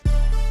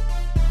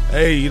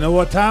Hey, you know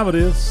what time it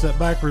is? Sit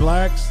back,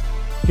 relax,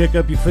 kick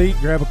up your feet,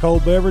 grab a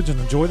cold beverage, and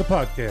enjoy the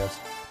podcast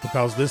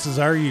because this is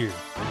our year.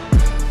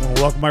 I want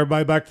to welcome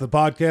everybody back to the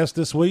podcast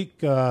this week.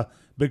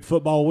 Big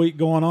football week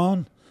going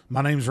on.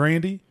 My name's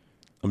Randy.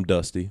 I'm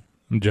Dusty.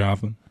 I'm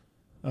Jonathan.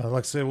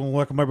 Like I said, we'll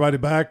welcome everybody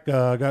back.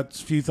 I got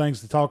a few things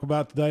to talk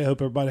about today. I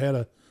hope everybody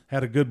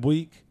had a good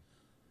week.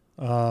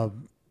 I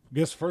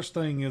guess first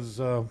thing is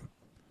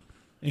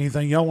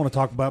anything y'all want to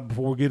talk about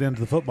before we get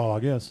into the football, I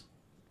guess.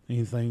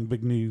 Anything,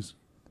 big news?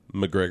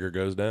 McGregor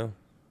goes down.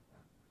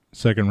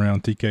 Second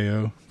round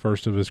TKO,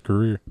 first of his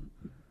career.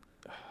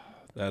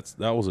 That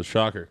was a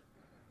shocker.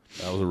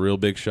 That was a real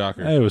big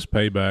shocker. It was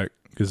payback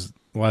because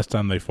last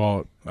time they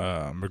fought,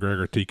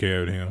 McGregor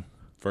TKO'd him.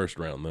 First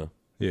round, though.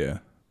 Yeah.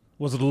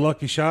 Was it a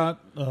lucky shot?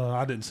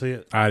 I didn't see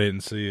it. I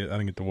didn't see it. I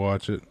didn't get to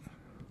watch it.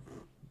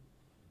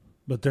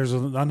 But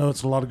I know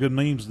it's a lot of good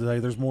memes today.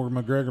 There's more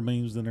McGregor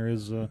memes than there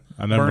is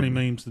I know Bernie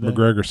memes today.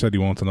 McGregor said he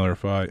wants another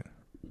fight.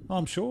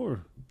 I'm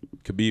sure.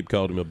 Khabib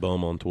called him a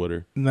bum on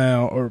Twitter.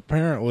 Now, or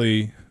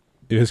apparently,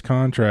 his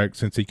contract,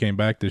 since he came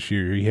back this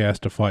year, he has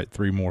to fight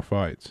 3 more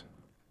fights.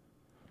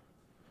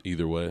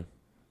 Either way.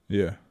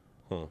 Yeah.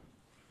 Huh.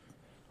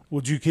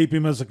 Would you keep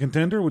him as a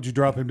contender? Would you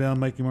drop him down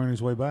and make him earn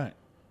his way back?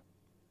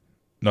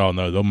 No,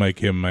 they'll make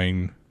him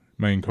main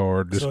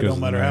card. Just So it don't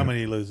matter how many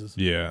he loses.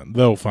 Yeah,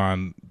 they'll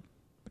find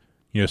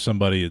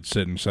somebody that's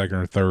sitting second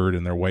or third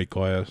in their weight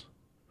class.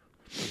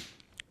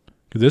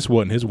 Because this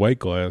wasn't his weight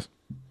class.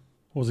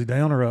 Was he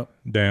down or up?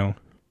 Down.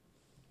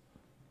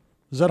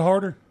 Is that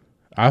harder?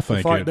 I To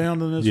think fight down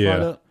than this fight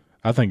up?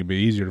 I think it'd be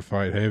easier to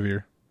fight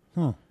heavier.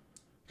 Huh.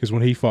 Because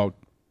when he fought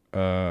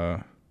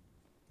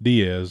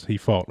Diaz, he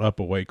fought up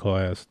a weight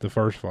class the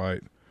first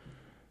fight.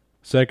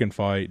 Second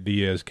fight,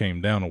 Diaz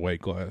came down a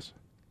weight class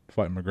to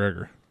fight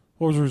McGregor.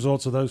 What was the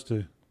results of those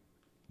two?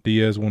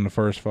 Diaz won the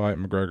first fight,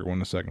 McGregor won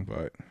the second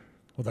fight.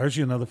 Well, there's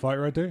you another fight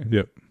right there.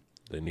 Yep.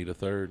 They need a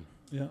third.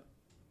 Yeah.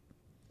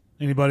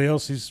 Anybody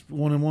else he's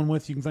 1-1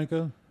 with you can think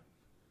of?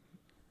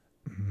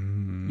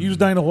 Use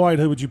Dana White.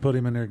 Who would you put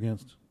him in there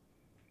against?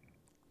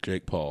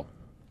 Jake Paul.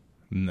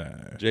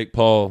 No. Jake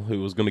Paul,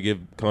 who was going to give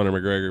Conor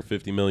McGregor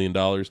 $50 million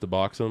to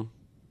box him,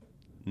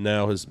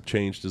 now has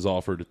changed his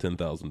offer to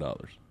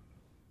 $10,000.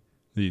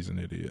 He's an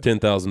idiot.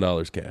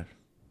 $10,000 cash.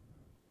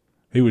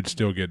 He would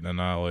still get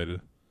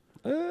annihilated.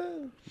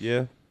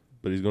 Yeah,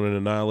 but he's going to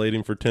annihilate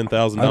him for I don't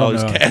 $10,000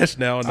 know. cash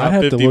now and I'd not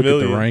have $50 to look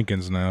million. at the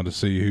rankings now to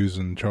see who's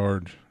in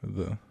charge of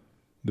the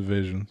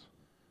divisions.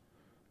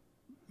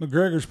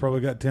 McGregor's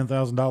probably got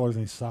 $10,000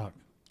 in his sock.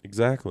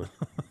 Exactly.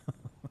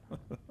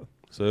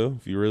 So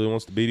if he really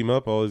wants to beat him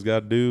up, all he's got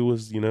to do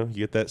is, you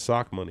get that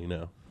sock money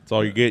now. That's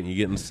all you're getting. You're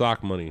getting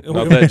sock money.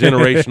 Not that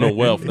generational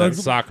wealth, that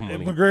sock If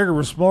money. McGregor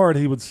was smart,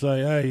 he would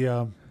say, hey,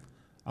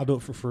 I'll do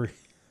it for free.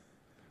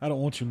 I don't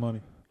want your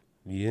money.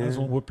 I Yeah. just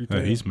want to whoop your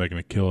tail. He's making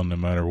a killing no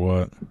matter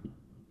what.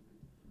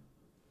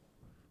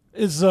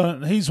 He's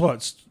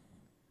what?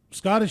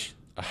 Scottish?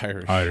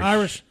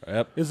 Irish.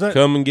 Yep. Is that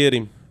Come and get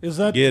him.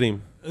 Get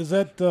him. Is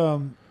that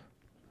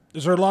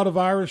is there a lot of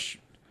Irish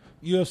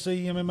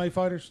UFC MMA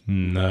fighters?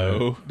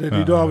 No. Did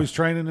he do all his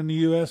training in the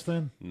US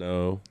then?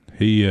 No.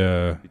 He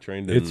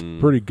trained it's in-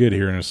 pretty good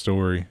hearing his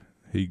story.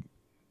 He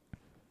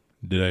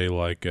did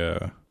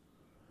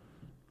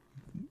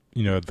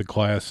the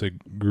classic,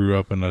 grew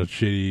up in a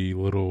shitty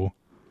little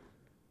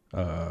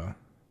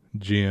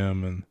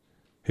gym, and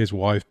his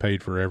wife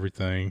paid for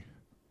everything.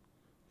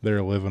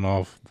 They're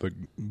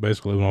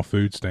basically living off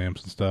food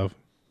stamps and stuff.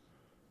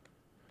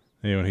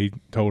 And he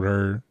told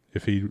her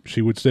if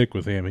she would stick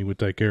with him, he would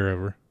take care of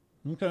her.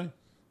 Okay.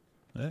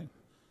 Hey.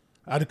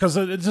 Because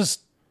it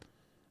just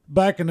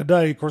back in the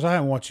day, of course, I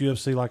haven't watched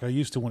UFC like I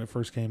used to when it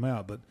first came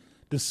out, but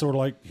this sort of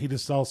like he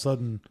just all of a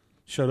sudden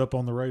showed up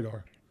on the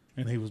radar,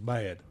 and he was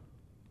bad.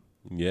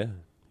 Yeah.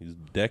 He's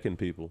decking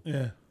people.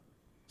 Yeah.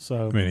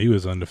 So I mean, he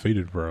was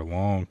undefeated for a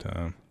long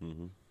time.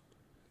 Mm-hmm.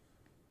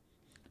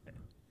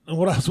 and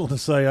what I was going to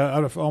say,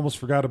 I almost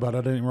forgot about it.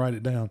 I didn't even write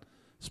it down.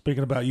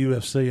 Speaking about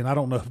UFC, and I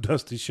don't know if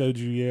Dusty showed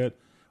you yet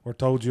or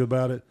told you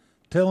about it.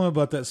 Tell him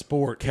about that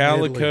sport. in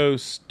Italy. Calico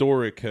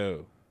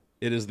Storico.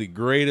 It is the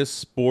greatest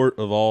sport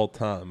of all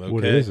time. Okay?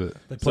 What is it?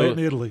 They play it in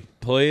Italy.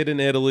 Play it in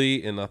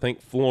Italy, and I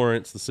think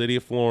Florence, the city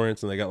of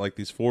Florence, and they got like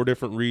these 4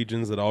 different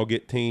regions that all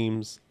get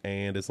teams,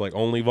 and it's like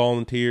only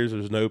volunteers.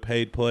 There's no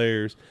paid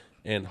players,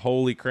 and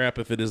holy crap,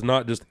 if it is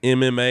not just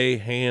MMA,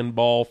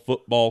 handball,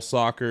 football,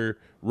 soccer,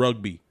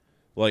 rugby,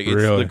 like it's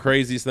Really? the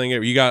craziest thing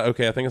ever. You got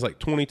I think it's like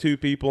 22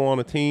 people on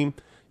a team.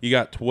 You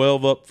got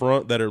 12 up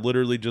front that are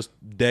literally just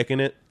decking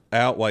it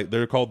out, like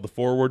they're called the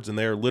forwards, and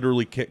they're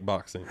literally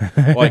kickboxing,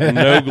 like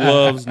no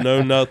gloves,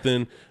 no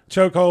nothing.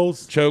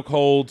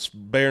 Chokeholds,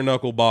 bare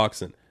knuckle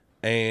boxing.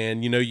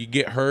 And, you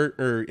get hurt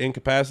or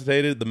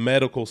incapacitated, the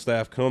medical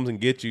staff comes and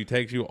gets you,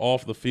 takes you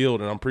off the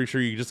field, and I'm pretty sure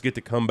you just get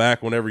to come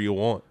back whenever you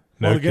want.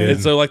 No Well, again, kidding.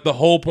 And so, like, the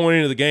whole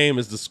point of the game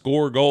is to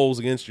score goals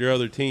against your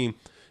other team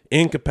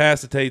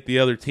incapacitate the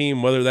other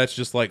team, whether that's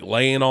just like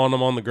laying on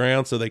them on the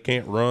ground so they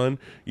can't run,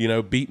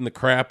 beating the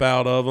crap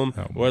out of them,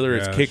 whether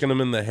it's kicking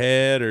them in the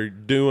head or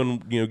doing,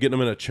 getting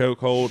them in a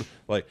chokehold.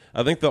 Like,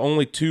 I think the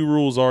only two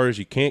rules is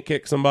you can't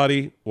kick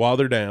somebody while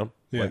they're down.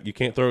 Yeah. Like, you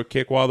can't throw a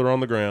kick while they're on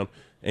the ground,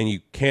 and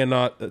you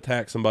cannot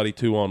attack somebody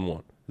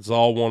 2-on-1. It's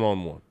all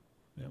 1-on-1.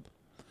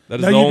 That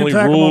is now the you only can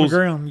tackle them on the rules.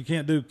 ground. You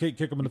can't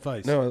kick them in the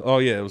face. No, oh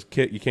yeah, it was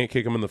kick. You can't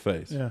kick them in the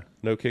face. Yeah.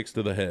 No kicks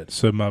to the head.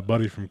 So my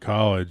buddy from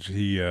college,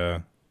 he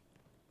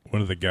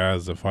one of the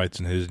guys that fights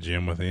in his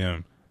gym with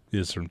him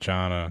is from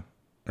China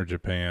or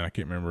Japan. I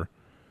can't remember.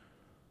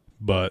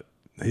 But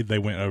they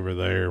went over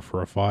there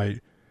for a fight.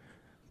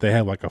 They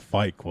have like a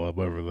fight club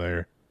over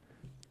there.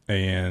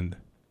 And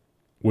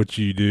what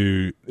you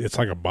do, it's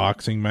like a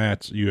boxing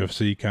match,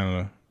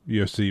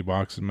 UFC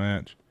boxing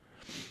match.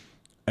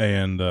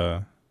 And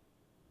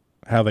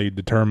how they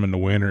determine the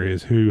winner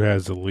is who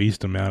has the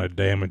least amount of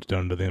damage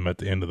done to them at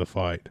the end of the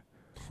fight.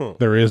 Huh.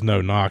 There is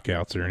no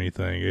knockouts or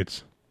anything.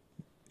 It's,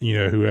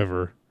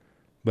 whoever,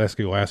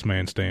 last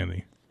man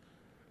standing.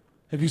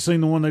 Have you seen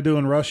the one they do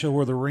in Russia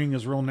where the ring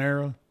is real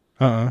narrow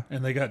and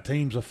they got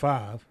teams of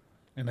 5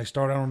 and they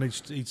start out on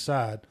each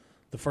side?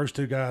 The first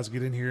 2 guys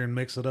get in here and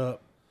mix it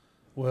up.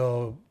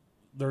 Well,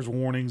 there's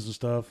warnings and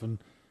stuff, and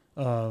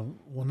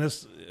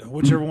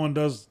whichever one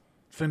does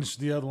finish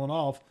the other one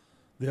off,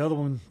 the other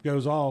one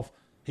goes off,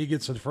 he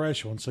gets a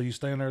fresh one, so you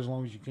stand there as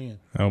long as you can.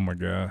 Oh, my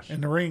gosh.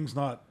 And the ring's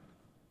not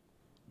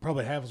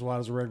probably half as wide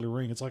as a regular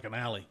ring. It's like an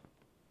alley.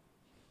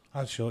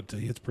 I'd show it to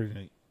you. It's pretty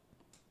neat.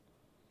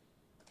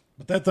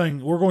 But that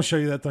thing, we're going to show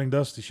you that thing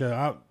Dusty showed.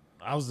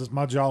 I was just,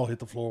 my jaw hit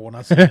the floor when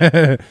I saw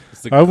it.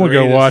 I'm going to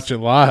go watch it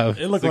live.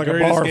 It looked It's like the a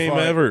greatest bar game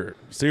fight. ever.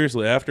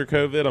 Seriously, after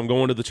COVID, I'm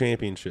going to the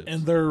championships.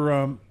 And they're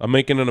I'm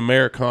making an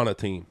Americana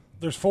team.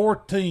 there's 4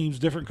 teams,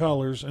 different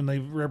colors, and they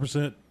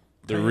represent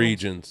The towns,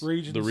 regions.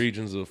 regions. The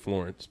regions of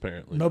Florence,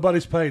 apparently.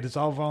 Nobody's paid. It's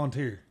all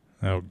volunteer.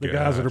 Oh, The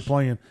guys that are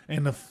playing,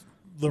 and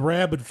the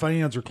rabid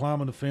fans are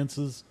climbing the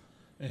fences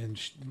and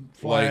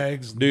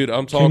flags. Like, dude,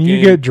 I'm talking. Can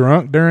you get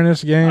drunk during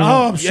this game?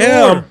 Oh, I'm sure.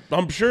 Yeah,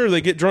 I'm sure they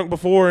get drunk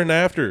before and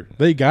after.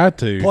 They got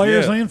to.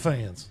 Players Yeah. and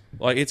fans.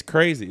 Like, it's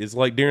crazy. It's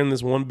like during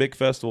this one big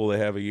festival they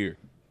have a year.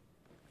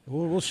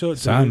 We'll show it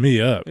to Sign you. me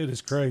up. It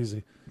is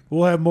crazy.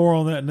 We'll have more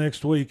on that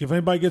next week. If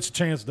anybody gets a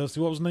chance, Dusty,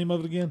 what was the name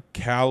of it again?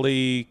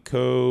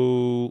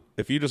 Calico.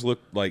 If you just look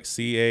like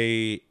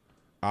CAILCO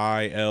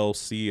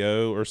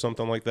or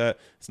something like that,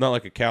 it's not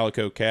like a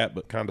calico cat,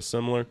 but kind of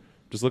similar.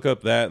 Just look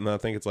up that, and I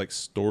think it's like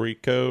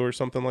Storico or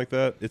something like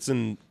that. It's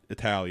in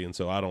Italian,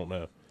 so I don't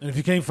know. And if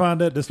you can't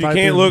find that, just If you type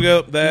can't in look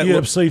up that,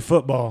 UFC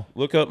football.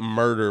 look up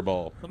Murder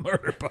Ball.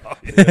 Murder ball.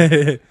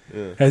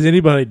 Has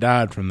anybody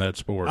died from that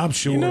sport? I'm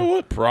sure. You know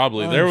what?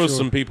 Probably. I'm There was sure.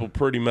 some people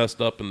pretty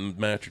messed up in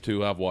the match or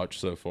two I've watched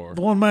so far.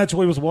 The one match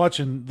we was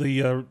watching,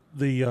 you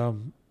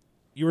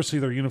were see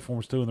their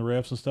uniforms too and the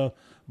refs and stuff.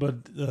 But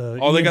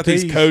Oh, they got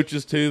these EMTs,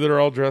 coaches too that are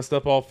all dressed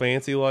up all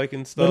fancy like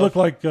and They stuff. look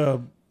like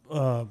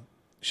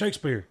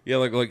Shakespeare. yeah,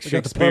 like got the puffy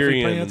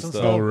Shakespearean and pants and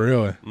stuff. Oh,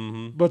 really?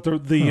 But the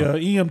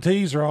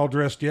EMTs are all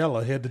dressed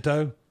yellow head to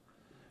toe.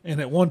 And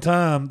at one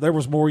time, there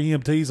was more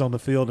EMTs on the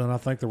field than I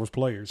think there was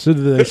players. So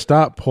did they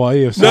stop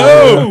play? If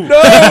No,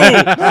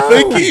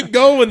 they keep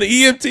going. The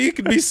EMT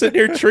could be sitting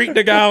here treating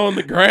a guy on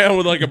the ground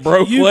with like a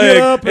broke You leg,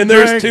 get up and and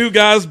there's drag- 2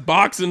 guys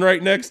boxing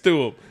right next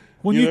to him.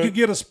 When You you know? could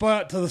get a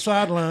spot to the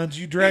sidelines,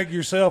 you drag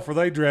yourself or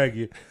they drag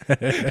you. But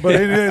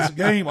it is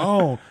game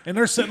on. And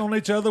they're sitting on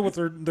each other with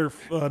their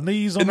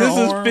knees on And their this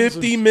is arms.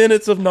 50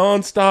 minutes of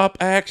nonstop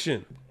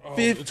action.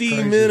 it's 50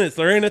 crazy. minutes.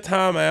 They're in a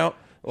timeout.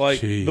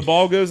 Like, Jeez. the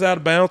ball goes out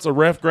of bounds, a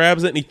ref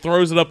grabs it, and he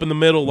throws it up in the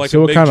middle like so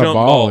a what big kind of jump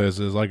ball ball. is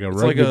it? Is it like a It's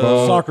like rugby a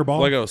ball? Soccer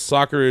ball. like a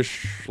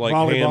soccerish, like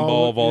Volleyball,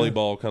 handball, yeah.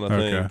 volleyball kind of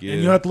Okay. thing. Yeah.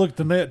 And you have to look at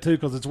the net, too,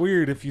 because it's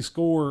weird if you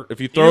score.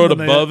 If you throw it in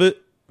the above net,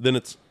 it, then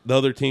it's the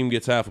other team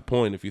gets half a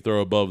point. If you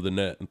throw above the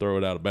net and throw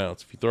it out of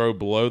bounds, if you throw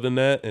below the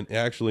net and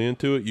actually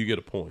into it, you get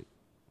a point.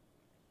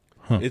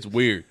 It's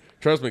weird.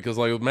 Trust me, because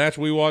like the match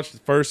we watched, the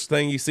first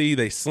thing you see,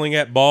 they sling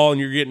that ball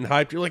and you're getting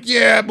hyped. You're like,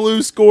 yeah,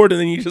 blue scored,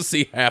 and then you just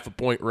see half a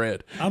point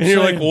red, I'm and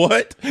you're saying- like,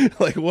 what?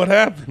 Like, what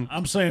happened?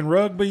 I'm saying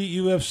rugby,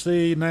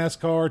 UFC,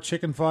 NASCAR,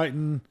 chicken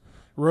fighting,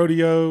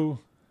 rodeo.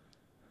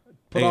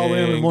 Put all them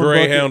in And one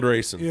Greyhound bucket.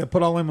 racing, Yeah,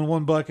 put all them in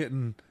one bucket,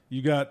 and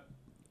you got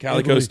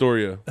Calico Italy.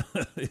 Storia,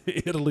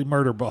 Italy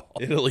murder ball.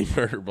 Italy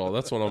murder ball.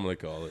 That's what I'm going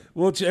to call it.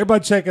 Well,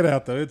 everybody check it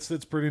out, though. It's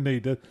pretty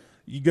neat.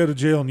 You go to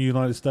jail in the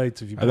United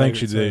States if you I play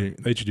think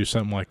they should do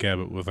something like that,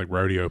 but with like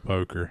rodeo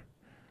poker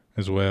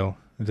as well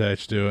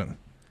attached to it.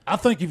 I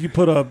think if you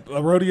put a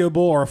rodeo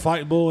bull or a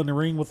fight bull in the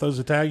ring with those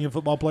Italian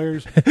football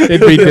players,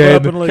 It'd be they're dead.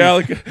 up and leave.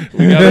 Calico,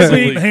 we got Just us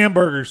eating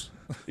hamburgers.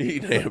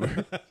 eat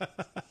hammer.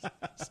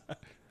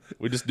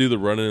 We just do the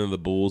running of the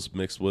bulls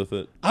mixed with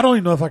it. I don't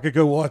even know if I could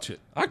go watch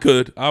it. I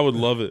could. I would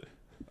love it.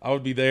 I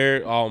would be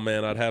there. Oh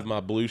man, I'd have my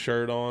blue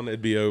shirt on.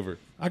 It'd be over.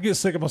 I get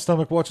sick of my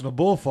stomach watching a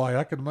bullfight.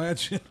 I can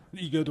imagine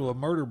you go to a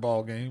murder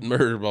ball game.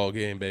 Murder ball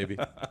game, baby.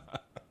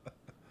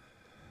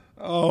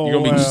 Oh,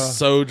 You're gonna be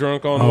so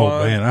drunk on Oh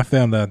wine. man, I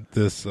found out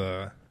this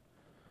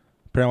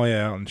apparently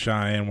out in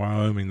Cheyenne,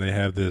 Wyoming, they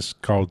have this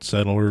called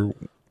Settler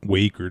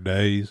Week or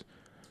Days.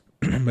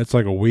 It's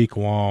like a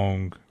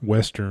week-long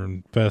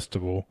Western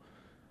festival,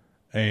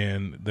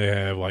 and they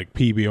have like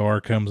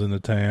PBR comes into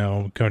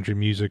town, country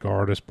music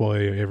artists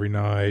play every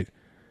night,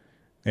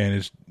 and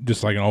it's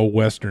just like an old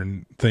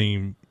Western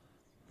theme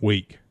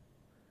week.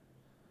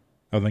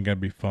 I think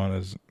that'd be fun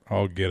as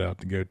all get out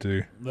to go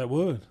to. That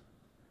would.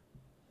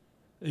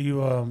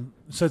 You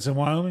said it's in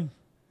Wyoming?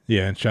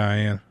 Yeah, in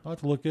Cheyenne. I'll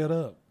have to look that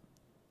up.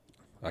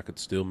 I could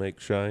still make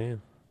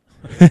Cheyenne.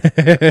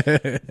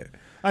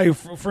 Hey,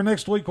 for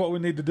next week, what we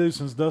need to do,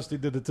 since Dusty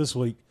did it this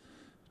week,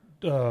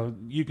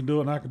 you can do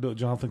it and I can do it,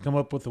 Jonathan. Come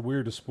up with the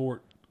weirdest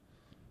sport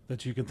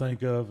that you can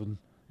think of and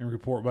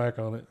report back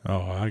on it.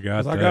 Oh, I got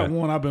 'Cause that. I got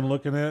one I've been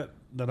looking at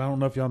that I don't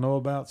know if y'all know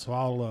about, so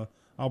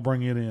I'll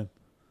bring it in.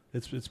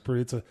 It's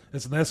pretty. It's an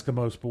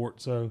Eskimo sport,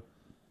 so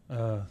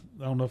I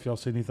don't know if y'all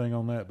see anything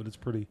on that, but it's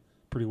pretty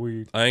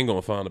weird. I ain't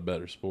gonna find a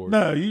better sport.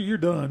 No, you're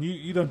done.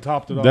 You done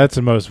topped it off. That's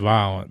the most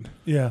violent.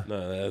 Yeah.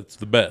 No, that's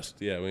the best.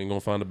 Yeah, we ain't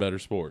gonna find a better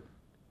sport.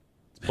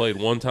 It's played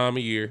one time a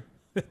year.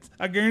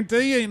 I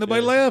guarantee you, ain't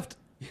nobody Yeah. left.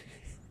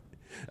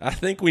 I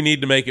think we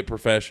need to make it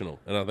professional,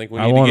 and I think we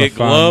I need to wanna get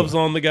find- gloves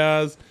on the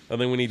guys. I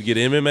think we need to get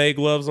MMA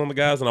gloves on the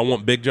guys, and I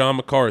want Big John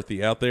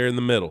McCarthy out there in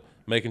the middle,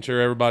 making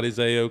sure everybody's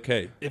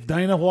A-OK. If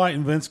Dana White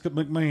and Vince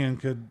McMahon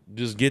could,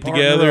 Just get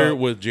Partner together up.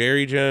 with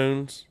Jerry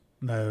Jones.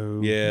 no,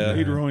 Yeah.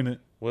 he'd ruin it.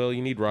 Well,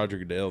 you need Roger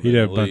Goodell. He'd then,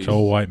 have a at bunch least. of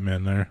old white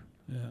men there.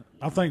 Yeah,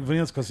 I think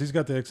Vince because he's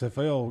got the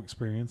XFL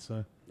experience.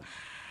 So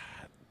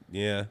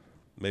Yeah,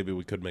 maybe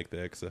we could make the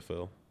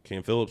XFL.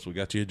 Cam Phillips, we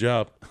got you a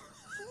job.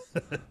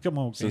 come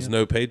on, Since Ken.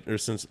 no or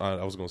since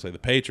I was going to say the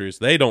Patriots,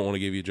 they don't want to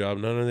give you a job.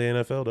 None of the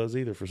NFL does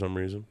either for some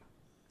reason.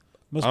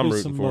 Must I'm be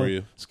rooting some for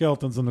you.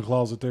 skeletons in the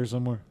closet there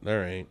somewhere.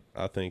 There ain't.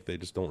 I think they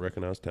just don't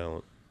recognize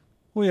talent.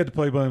 We had to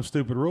play by them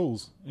stupid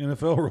rules,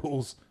 NFL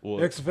rules,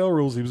 What? XFL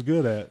rules. He was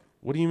good at.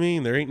 What do you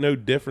mean? There ain't no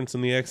difference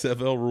in the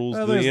XFL rules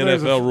Well, to the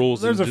there's NFL a-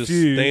 rules. there's and a just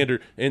few.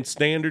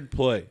 standard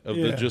play of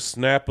the Yeah. just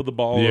snap of the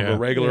ball of Yeah. a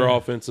regular Yeah.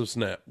 offensive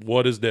snap.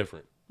 What is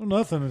different? Well,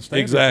 nothing in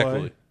standard Exactly.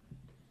 play.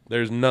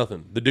 There's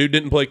nothing. The dude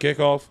didn't play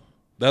kickoff.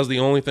 That was the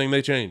only thing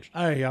they changed.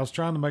 Hey, I was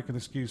trying to make an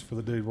excuse for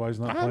the dude why he's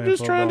not playing I'm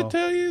just trying to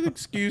football. tell you the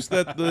excuse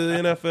that the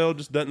NFL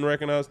just doesn't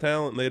recognize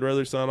talent and they'd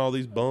rather sign all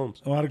these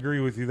bums. Oh, I'd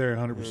agree with you there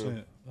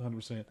 100%.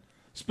 100%. Y'all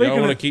Speaking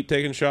want to of, keep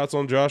taking shots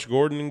on Josh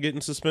Gordon and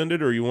getting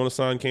suspended, or you want to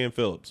sign Cam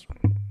Phillips?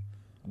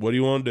 What do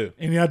you want to do?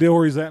 any idea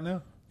where he's at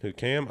now? Who,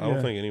 Cam? I Yeah.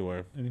 don't think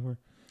anywhere. Anywhere?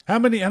 How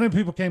many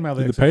people came out of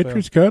the Did the XFL?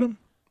 Patriots cut him?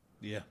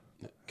 Yeah.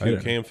 Who,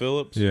 Cam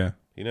Phillips? Yeah.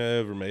 He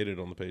never made it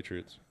on the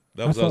Patriots.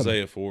 That was thought-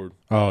 Isaiah Ford.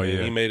 Oh, And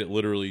yeah. he made it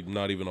literally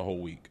not even a whole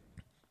week.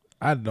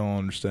 I don't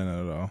understand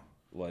that at all.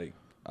 Like,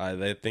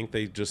 they think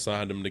they just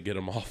signed him to get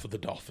him off of the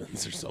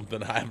Dolphins or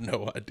something. I have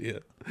no idea.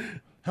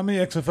 How many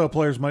XFL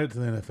players made it to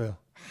the NFL?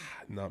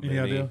 Not Any many.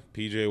 idea?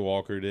 PJ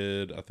Walker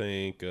did. I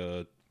think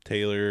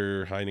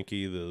Taylor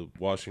Heineke, the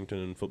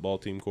Washington football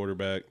team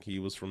quarterback, he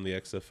was from the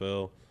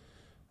XFL.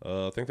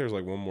 I think there's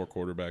like one more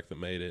quarterback that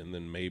made it, and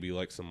then maybe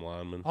like some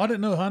linemen. I didn't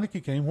know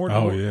Heineke came.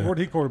 Where'd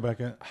he quarterback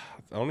at?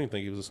 I don't even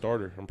think he was a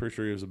starter. I'm pretty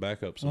sure he was a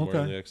backup somewhere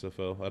in Okay. the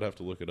XFL. I'd have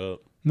to look it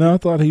up. No, I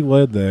thought he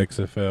led the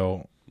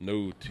XFL.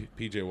 No,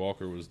 PJ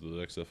Walker was the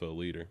XFL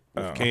leader.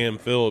 With Oh. Cam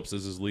Phillips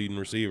as his leading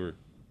receiver.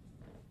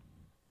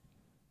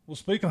 Well,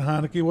 speaking of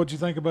Heineke, what'd you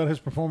think about his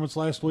performance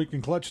last week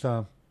in clutch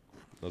time?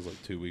 That was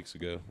like 2 weeks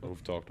ago.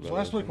 We've talked It was about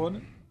last it. week, wasn't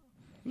it?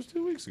 It was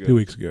 2 weeks ago. 2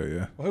 weeks ago,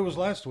 yeah. Well, who was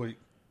last week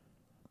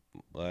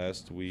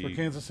Last for week.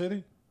 Kansas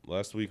City?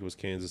 Last week was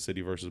Kansas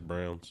City versus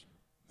Browns.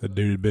 That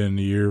dude had been in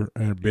the year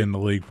and been in the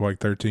league for like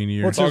 13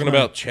 years. What's his Talking name?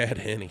 about Chad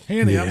Henne.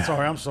 Handy. Yeah.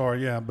 I'm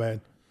sorry. Yeah, I'm bad.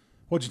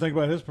 What'd you think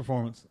about his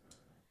performance?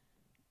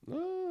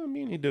 I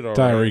mean, he did all right.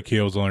 Tyreek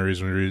Hill's the only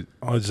reason.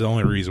 It's the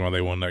only reason why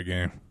they won that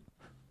game.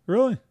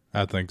 Really?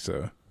 I think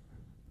so.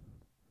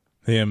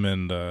 Him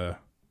and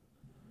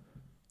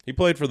He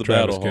played for the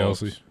Travis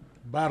Battlehawks. Kelce.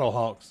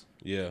 Battlehawks.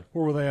 Yeah,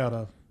 Where were they out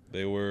of?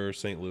 they were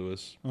St.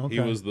 Louis. Okay.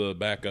 He was the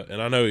backup, and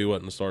I know he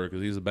wasn't the starter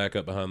because he's the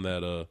backup behind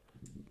that. Oh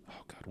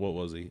God, what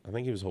was he? I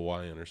think he was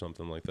Hawaiian or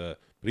something like that.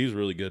 But he was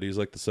really good. He's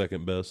like the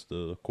second best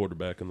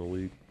quarterback in the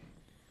league,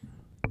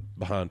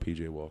 behind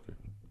PJ Walker.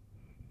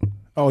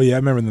 Oh yeah, I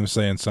remember them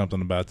saying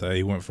something about that.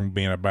 He went from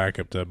being a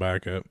backup to a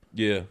backup.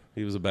 Yeah,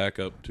 he was a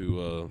backup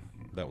to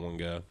that one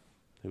guy.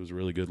 He was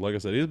really good. Like I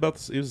said, he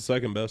was the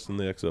second best in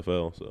the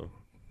XFL. So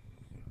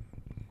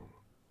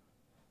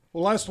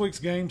Well, last week's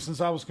game,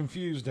 since I was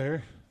confused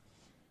there,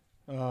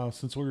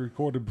 since we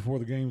recorded before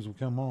the games would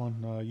come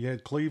on, you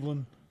had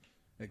Cleveland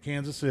at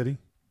Kansas City.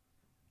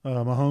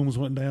 Mahomes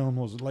went down,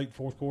 was it late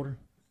fourth quarter?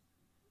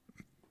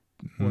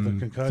 With a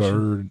concussion.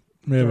 Third.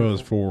 Maybe it was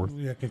fourth.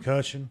 Yeah,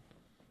 concussion.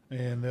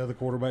 And the other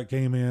quarterback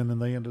came in,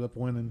 and they ended up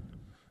winning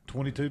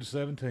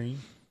 22-17.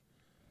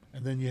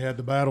 And then you had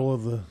the battle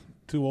of the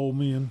two old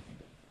men,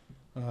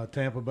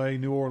 Tampa Bay,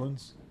 New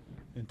Orleans,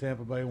 and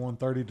Tampa Bay won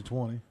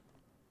 30-20.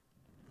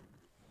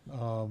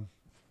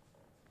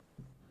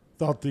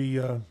 Thought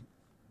that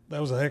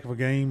was a heck of a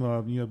game.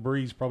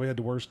 Breeze probably had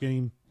the worst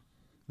game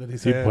that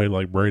he's He had. played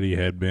like Brady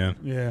had been.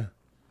 Yeah.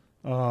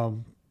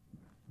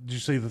 Did you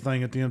see the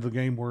thing at the end of the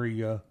game where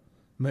he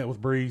met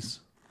with Breeze?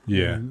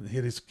 Yeah, And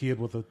hit his kid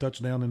with a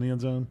touchdown in the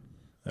end zone.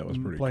 that was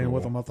pretty Playing cool.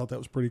 with him, I thought that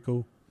was pretty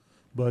cool.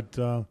 But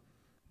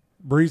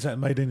Breeze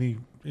hasn't made any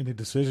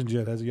decisions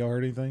yet. Has he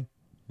heard anything?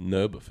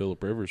 No, but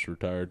Phillip Rivers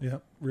retired. Yeah,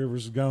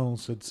 Rivers is gone.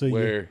 Said see you.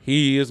 Where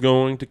he is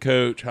going to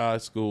coach high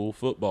school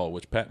football,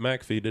 which Pat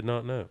McAfee did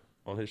not know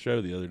on his show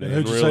the other day. And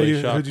And who'd you really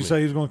say? shocked Who'd you me. say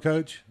he was going to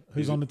coach? Who's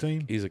He's on the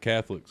team? He's a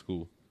Catholic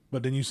school.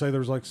 But didn't you say there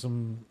was like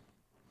some?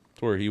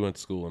 It's where he went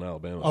to school in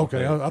Alabama.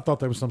 Okay, I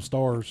thought there was some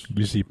stars.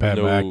 You see Pat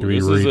No, McAfee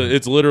this is reading.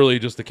 it's literally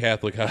just a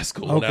Catholic high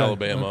school in Okay,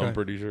 Alabama. okay. I'm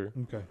pretty sure.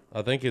 Okay,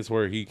 I think it's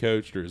where he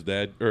coached, or his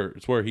dad, or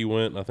it's where he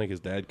went. And I think his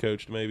dad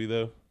coached, maybe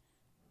though.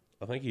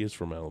 I think he is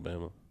from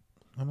Alabama.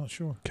 I'm not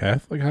sure.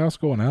 Catholic high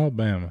school in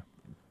Alabama.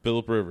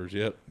 Phillip Rivers.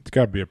 Yep. It's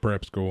got to be a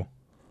prep school.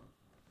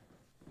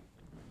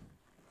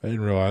 I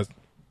didn't realize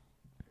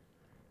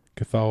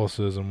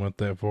Catholicism went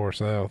that far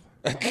south.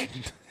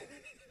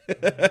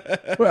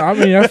 Well, I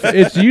mean,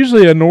 it's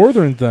usually a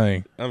northern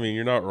thing I mean,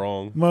 you're not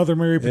wrong. Mother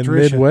Mary in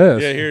Patricia.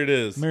 Midwest. Yeah, here it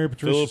is. Mary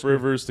Patricia Phillip School.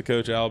 Rivers to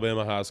coach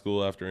Alabama high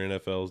school after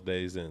NFL's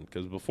days in.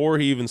 Because before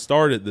he even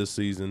started this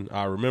season,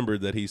 I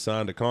remembered that he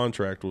signed a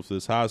contract with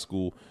this high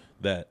school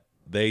that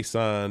they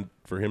signed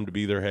for him to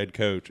be their head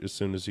coach as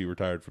soon as he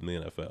retired from the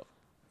NFL.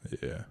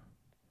 Yeah.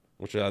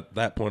 Which at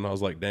that point I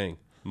was like, dang,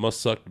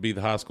 must suck to be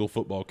the high school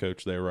football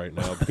coach there right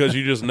now because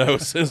you just know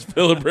since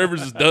Phillip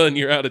Rivers is done,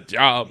 you're out of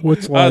job.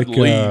 What's I'd like,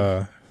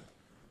 leave.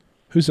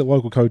 who's the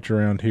local coach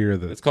around here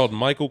that It's called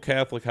Michael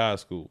Catholic High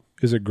School.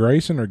 is it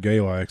Grayson or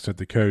Galax that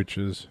the coach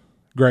is?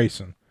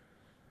 Grayson.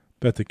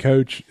 That the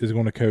coach is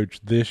going to coach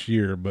this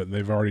year, but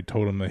they've already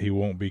told him that he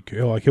won't be.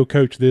 He'll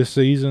coach this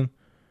season,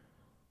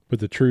 but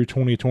the true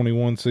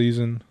 2021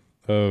 season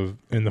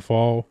in the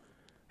fall,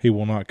 he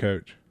will not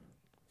coach.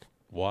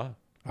 Why?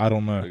 I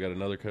don't They know. got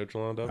another coach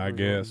lined up? I or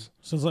guess.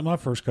 Sounds like my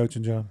first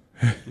coaching job.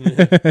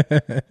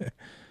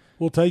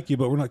 We'll take you,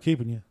 but we're not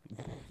keeping you.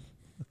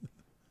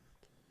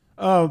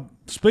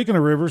 Speaking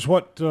of Rivers,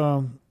 what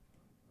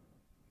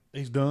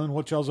he's done?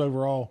 What y'all's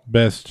overall?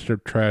 Best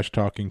trash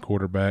talking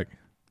quarterback. something?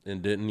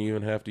 And didn't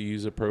even have to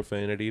use a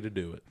profanity to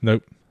do it.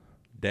 Nope.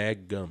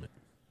 Dadgummit.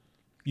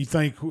 You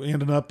think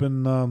ending up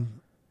in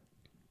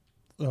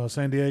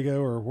San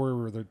Diego or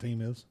wherever their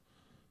team is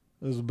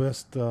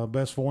the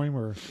best for him,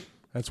 or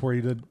that's where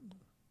he did?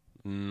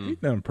 He's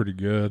done pretty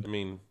good. I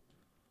mean,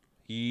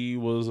 he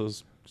was a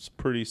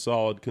pretty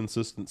solid,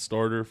 consistent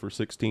starter for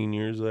 16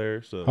 years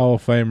there. So Hall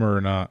of Famer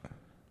or not?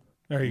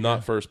 There you not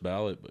go. first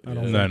ballot, but I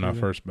don't yeah. No, think not either.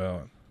 first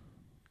ballot.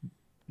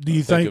 Do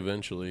you I think think?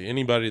 eventually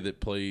anybody that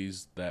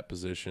plays that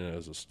position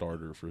as a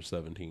starter for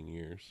 17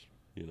 years,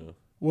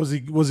 Was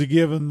he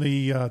given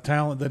the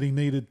talent that he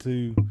needed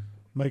to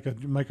make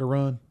a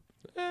run?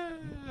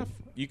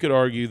 you could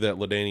argue that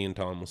LaDainian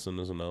Tomlinson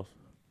is enough.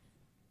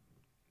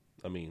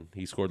 I mean,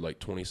 he scored like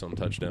 20-some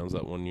touchdowns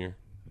that one year.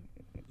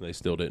 They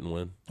still didn't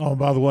win. Oh,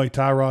 by the way,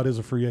 Tyrod is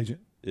a free agent.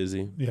 Is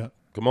he? Yeah,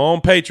 Come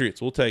on,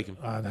 Patriots. We'll take him.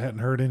 I hadn't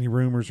heard any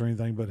rumors or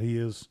anything, but he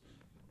is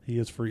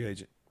free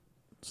agent.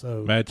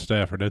 So Matt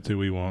Stafford, that's who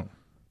we want.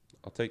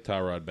 I'll take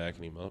Tyrod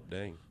backing him up.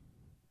 Dang.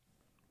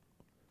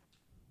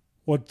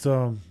 what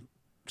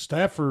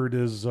Stafford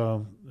is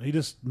he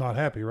just not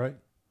happy, right?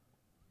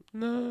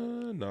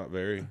 No, not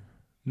very.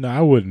 No,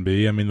 I wouldn't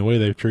be. I mean, the way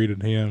they've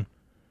treated him.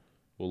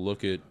 Well,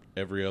 look at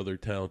every other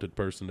talented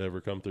person to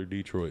ever come through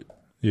Detroit.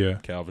 Yeah.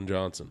 Calvin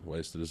Johnson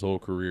wasted his whole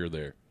career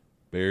there.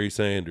 Barry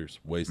Sanders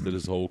wasted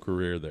his whole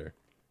career there.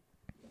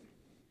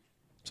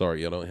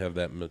 Sorry, I don't have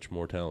that much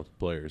more talented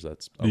players. I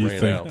Do you ran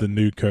think out. the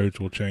new coach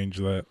will change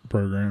that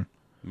program?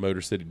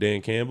 Motor City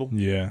Dan Campbell.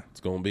 Yeah. It's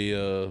going to be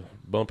a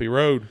bumpy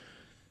road.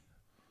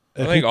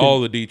 I If think he could- all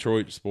the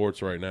Detroit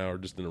sports right now are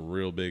just in a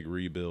real big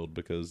rebuild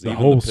because The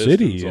even whole Pistons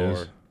city is.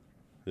 are.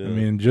 Yeah. I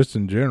mean, just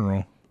in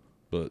general.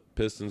 But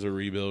Pistons are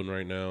rebuilding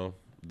right now.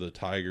 The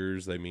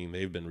Tigers, I mean,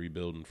 they've been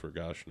rebuilding for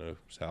gosh knows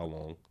how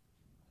long.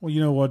 Well,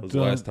 you know what? It was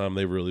the last time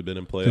they've really been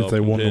in playoff Since they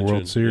won the contention.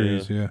 World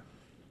Series, yeah.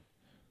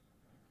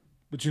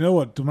 But you know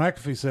what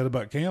McAfee said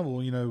about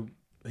Campbell? You know,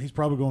 he's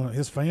probably going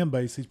his fan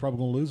base. He's probably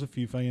going to lose a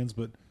few fans,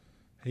 but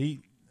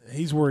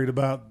he's worried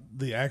about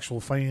the actual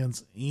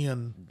fans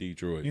in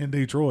Detroit.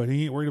 Detroit.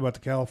 He ain't worried about the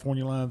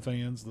California Line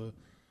fans, the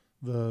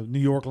New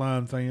York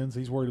Line fans.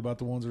 He's worried about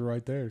the ones that are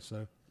right there.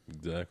 So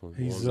Exactly.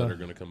 The He's, ones that are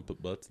going to come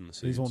put butts in the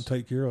seats. he's going to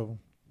take care of them.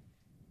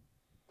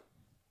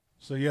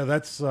 So yeah,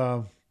 that's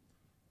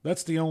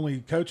the only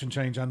coaching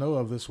change I know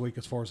of this week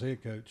as far as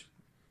head coach.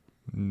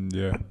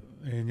 Yeah.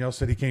 And y'all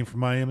said he came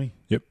from Miami.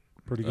 Yep.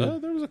 Pretty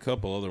good. There was a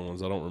couple other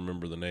ones. I don't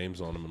remember the names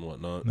on them and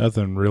whatnot.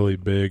 Nothing really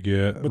big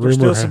yet. But there's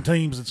still Rumor some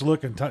teams that's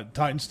looking.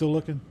 Titans still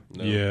looking.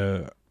 No.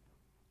 Yeah.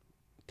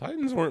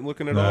 Titans weren't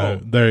looking at No, all.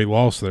 they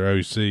lost their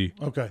OC.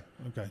 Okay.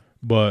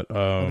 But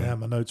I didn't have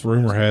my notes. from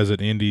rumor last has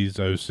it Indy's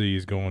OC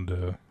is going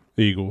to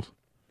Eagles.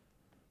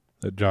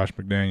 That Josh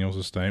McDaniels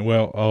is staying.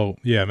 Well,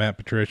 Matt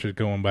Patricia is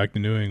going back to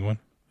New England.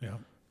 week. Yeah.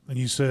 And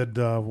you said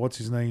what's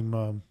his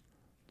name?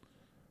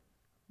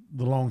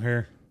 The long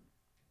hair.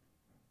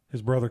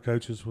 His brother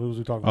coaches. What was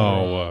he talking about?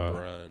 Oh,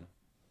 Brian.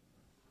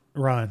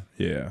 Ryan.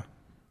 yeah.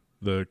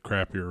 the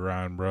crappier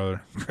Ryan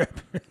brother.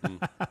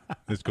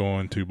 Is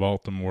going to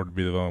Baltimore to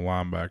be the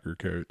linebacker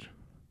coach.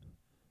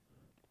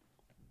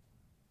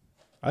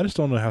 I just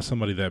don't know how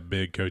somebody that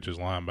big coaches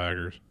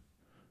linebackers.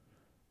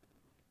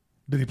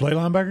 Did he play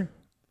linebacker?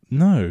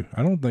 No,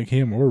 I don't think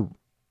him or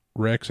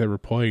Rex ever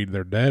played.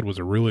 Their dad was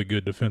a really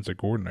good defensive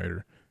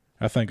coordinator.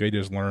 I think they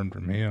just learned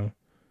from him.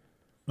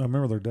 I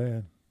remember their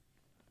dad.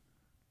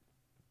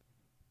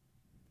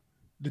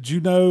 Did you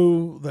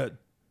know that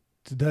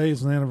today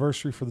is an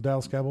anniversary for the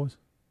Dallas Cowboys?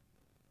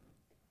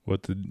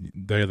 What, the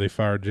day they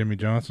fired Jimmy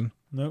Johnson?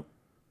 Nope.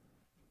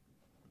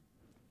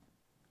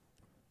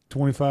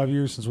 25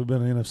 years since we've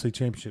been in an NFC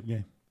Championship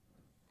game.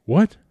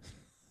 What?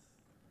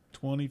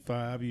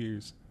 25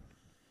 years.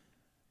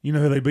 You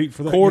know who they beat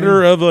for that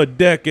Quarter game? of a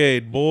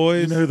decade,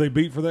 boys. You know who they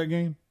beat for that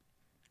game?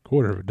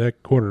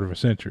 Quarter of a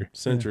century.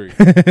 Century.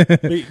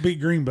 beat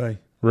Green Bay.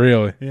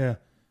 Really? Yeah.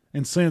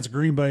 And since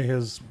Green Bay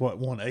has,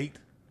 won 8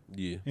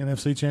 Yeah.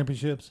 NFC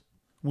Championships,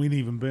 we ain't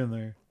even been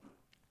there.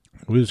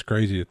 It was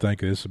crazy to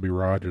think this would be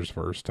Rodgers'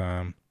 first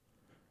time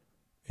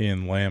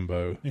in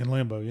Lambeau In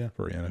Lambeau, yeah.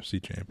 for an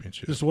NFC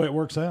championship. Just the way it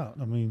works out.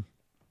 I mean,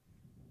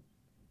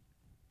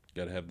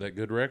 Got to have that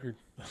good record.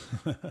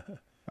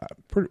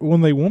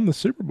 When they won the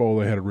Super Bowl,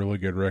 they had a really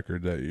good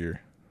record that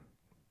year.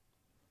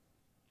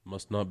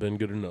 Must not been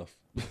good enough.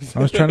 I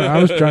was trying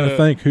to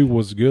think who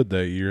was good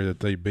that year that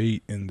they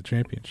beat in the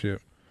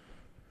championship.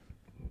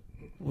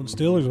 when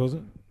Steelers, was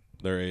it?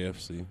 They're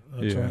AFC.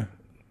 That's right.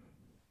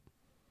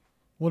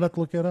 We'll have to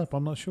look that up.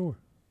 I'm not sure.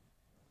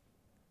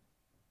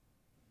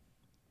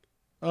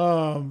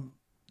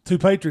 Two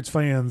Patriots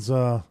fans,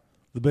 the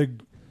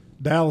big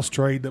Dallas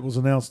trade that was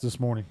announced this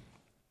morning.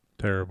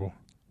 Terrible.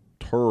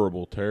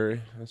 Terrible,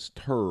 Terry. That's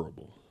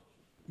terrible.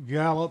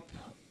 Gallup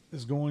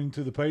is going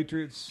to the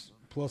Patriots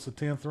plus a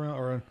 10th round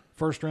or a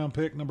first round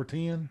pick, number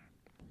 10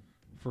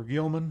 for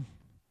Gilman,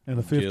 and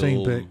a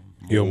 15 pick.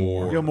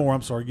 Gilmore.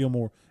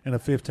 Gilmore, and a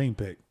 15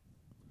 pick.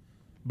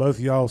 Both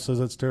of y'all says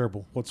that's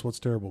terrible. What's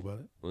terrible about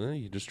it? Well,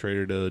 you just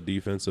traded a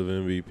defensive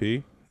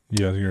MVP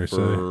Yeah, I was going to say.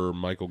 for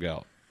Michael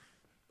Gallup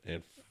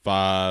and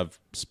 5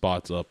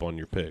 spots up on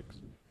your picks.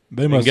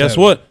 They And guess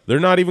what?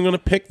 They're not even going to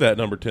pick that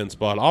number 10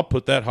 spot. I'll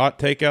put that hot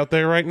take out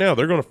there right now.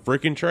 They're going to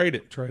freaking trade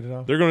it. Trade it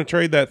off. They're going to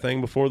trade that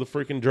thing before the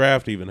freaking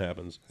draft even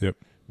happens. Yep.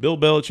 Bill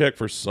Belichick,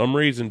 for some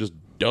reason, just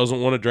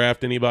doesn't want to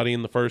draft anybody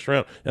in the first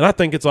round. And I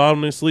think it's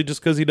honestly just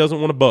because he doesn't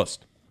want to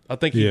bust. I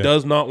think he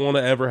does not want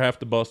to ever have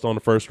to bust on a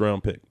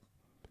first-round pick.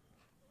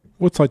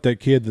 What's like that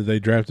kid that they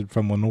drafted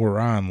from Lenore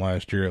Ryan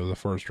last year? It was a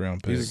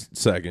first-round pick. He's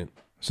second.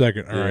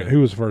 Second. All right.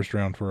 Who was first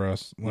round for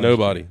us?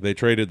 Nobody. They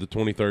traded the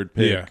 23rd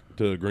pick Yeah.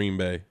 to Green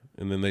Bay,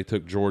 and then they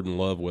took Jordan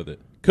Love with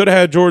it. Could have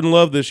had Jordan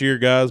Love this year,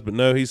 guys, but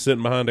no, he's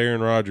sitting behind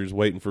Aaron Rodgers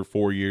waiting for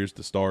 4 years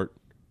to start.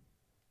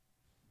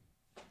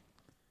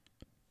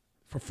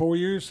 For 4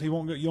 years, he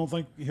won't go. You don't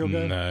think he'll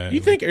go? No. You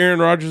think Aaron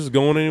Rodgers is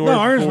going anywhere? No,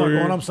 for Aaron's 4 not years?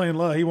 going. I'm saying,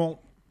 look, he won't.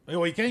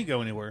 Well, he can't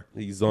go anywhere.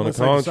 He's on Unless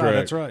a they decide, contract.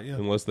 that's right, yeah.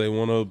 Unless they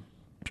want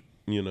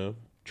to,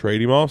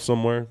 trade him off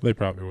somewhere. They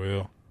probably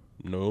will.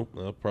 No,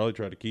 they'll probably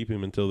try to keep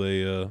him until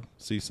they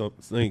see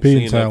something.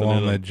 Depends how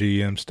long that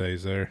GM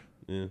stays there.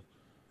 Yeah.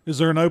 Is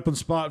there an open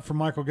spot for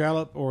Michael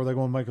Gallup, or are they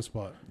going to make a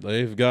spot?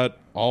 They've got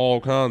all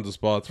kinds of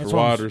spots That's for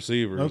what I'm wide s-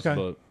 receivers. Okay.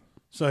 But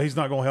So he's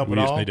not going to help We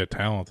at just all? need a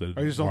talented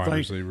I just don't wide think.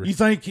 receiver. You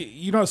think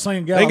you're not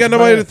saying they Gallup's ain't got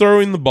nobody to bad. throw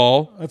him the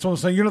ball. That's what I'm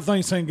saying. You're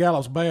not saying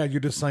Gallup's bad. You're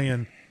just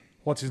saying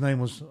what's his name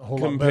was a whole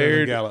lot better than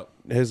Compared, Gallup.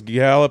 has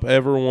Gallup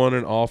ever won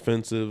an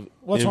offensive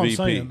Well, that's MVP? what I'm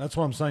saying. That's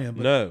what I'm saying.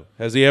 But No.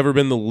 Has he ever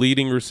been the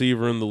leading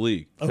receiver in the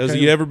league? Has Okay.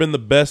 he ever been the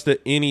best at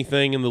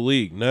anything in the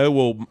league? No.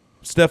 Well,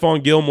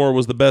 Stephon Gilmore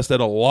was the best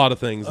at a lot of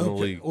things in the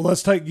okay, league. well,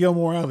 let's take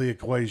Gilmore out of the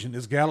equation.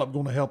 Is Gallup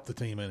going to help the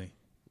team any?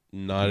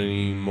 Not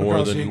any more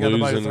Because he than ain't got nobody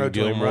to losing throw to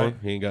him, Gilmore. right?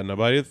 He ain't got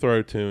nobody to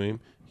throw to him.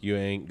 You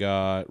ain't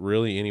got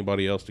really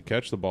anybody else to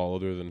catch the ball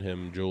other than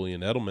him and Julian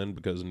Edelman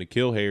because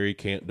N'Keal Harry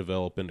can't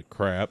develop into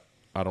crap.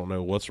 I don't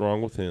know what's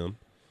wrong with him.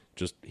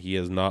 Just he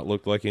has not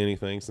looked like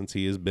anything since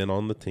he has been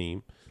on the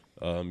team.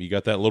 You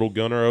got that little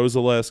Gunnar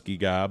Ozaleski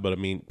guy, but I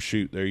mean,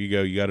 shoot, there you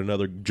go. You got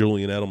another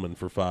Julian Edelman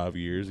for 5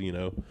 years,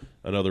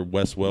 another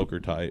Wes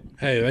Welker type.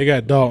 Hey, they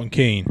got Dalton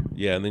Keene.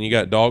 Yeah, and then you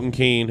got Dalton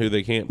Keene, who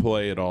they can't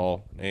play at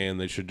all, and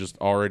they should just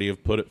already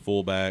have put it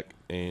fullback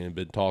and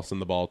been tossing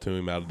the ball to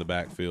him out of the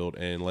backfield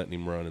and letting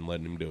him run and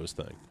letting him do his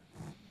thing.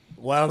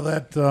 Well, out of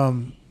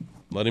that,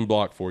 Let him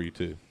block for you,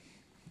 too.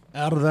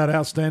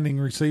 outstanding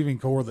receiving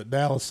core that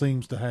Dallas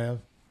seems to have,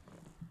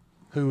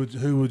 who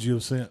would you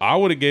have sent? I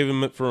would have gave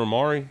him it for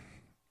Amari.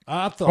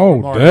 I thought Oh,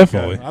 Amari would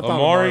definitely. go. I thought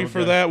Amari would for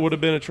go. that would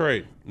have been a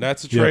trade.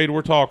 That's a Yeah. trade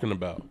we're talking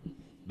about.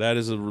 That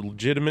is a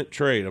legitimate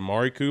trade.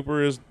 Amari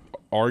Cooper is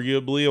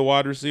arguably a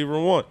wide receiver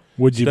one.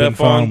 Would you been Stephon-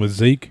 fine with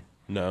Zeke?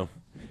 No.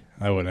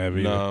 I wouldn't have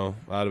either. No,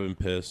 I'd have been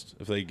pissed.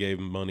 If they gave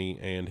him money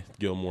and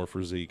Gilmore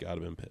for Zeke, I'd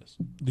have been pissed.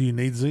 Do you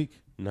need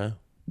Zeke? No.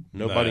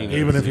 Nobody No. needs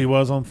Even if Zeke. he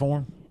was on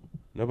form?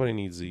 Nobody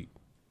needs Zeke.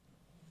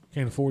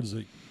 Can't afford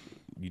Zeke.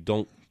 You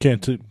don't.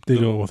 Can't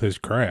deal with his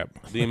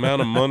crap. The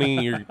amount of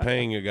money you're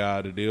paying a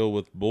guy to deal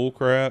with bull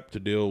crap, to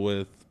deal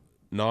with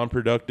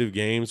non-productive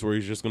games where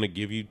he's just going to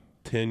give you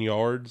 10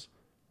 yards.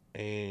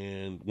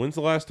 And when's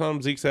the last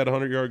time Zeke's had a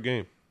 100-yard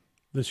game?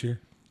 This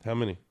year, How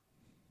many?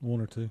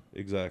 1 or 2.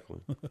 Exactly.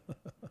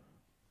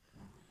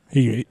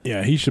 He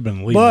should have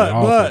been leading the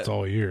offense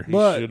all year.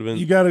 But should've been-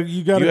 you got to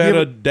You give had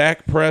a it,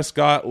 Dak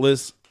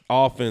Prescott-less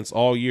offense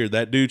all year.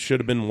 That dude should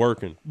have been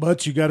working.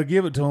 but you got to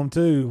give it to him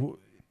too.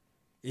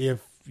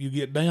 If you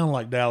get down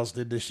like Dallas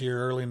did this year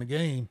early in the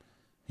game,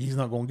 he's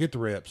not going to get the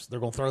reps. They're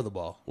going to throw the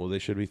ball. Well, they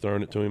should be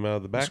throwing it to him out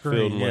of the backfield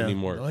Screen, and letting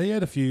him work. Well, he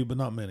had a few, but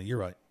not many. You're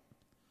right.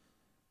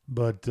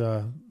 But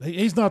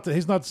he's not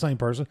the same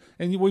person.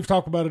 And we've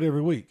talked about it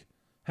every week.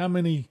 How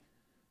many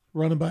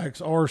running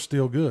backs are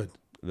still good?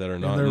 That are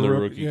not they're in the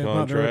rookie- rookie yeah,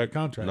 not in their rookie contract.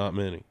 contract. Not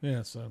many.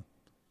 Yeah, so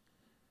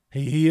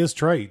he is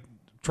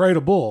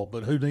tradable,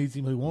 but who needs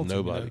him? Who wants him?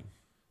 Nobody. You know?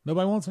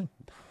 Nobody wants him.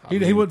 I He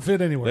mean, wouldn't fit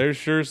anywhere. There's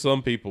sure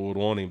some people would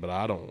want him, but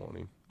I don't want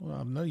him. Well,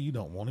 I know you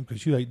don't want him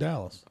because you hate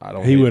Dallas. I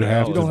don't. He hate would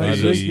have Dallas. to You don't be- hate I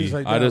Zeke, just, you just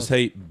hate I just Dallas.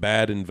 hate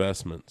bad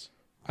investments.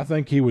 I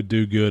think he would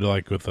do good,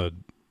 like with a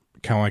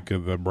kind of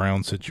like the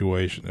Brown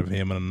situation of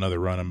him and another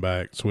running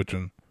back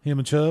switching. Him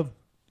and Chubb.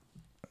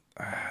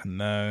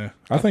 No,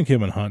 I think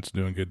him and Hunt's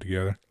doing good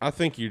together. I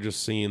think you're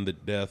just seeing the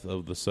death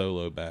of the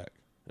solo back.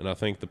 And I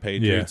think the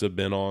Patriots have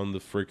been on the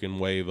freaking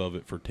wave of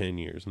it for 10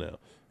 years now.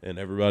 And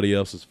everybody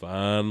else is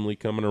finally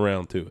coming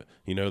around to it.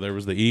 You know, there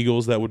was the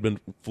Eagles that would have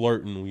been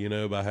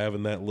flirting, by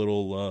having that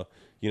little,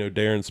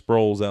 Darren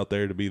Sproles out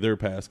there to be their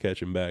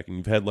pass-catching back. And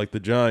you've had, like, the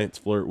Giants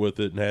flirt with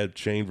it and had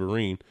Shane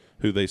Vereen,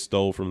 who they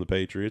stole from the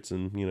Patriots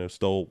and,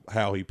 stole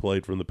how he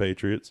played from the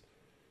Patriots.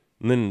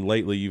 And then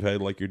lately you've had,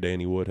 like, your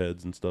Danny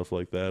Woodheads and stuff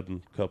like that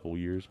in a couple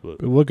years. But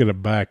But look at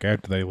it back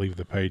after they leave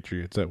the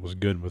Patriots. That was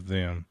good with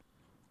them.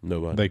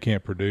 nobody. They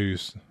can't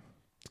produce.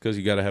 It's because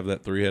you got to have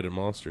that three-headed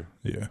monster.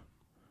 Yeah.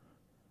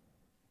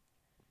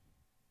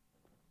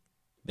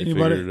 They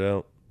Anybody- figured it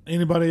out.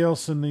 Anybody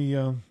else in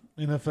the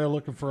NFL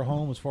looking for a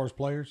home as far as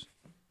players?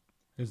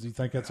 Do you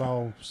think that's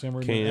all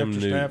simmering Cam after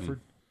Newton. Stafford?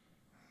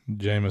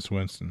 Jameis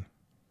Winston.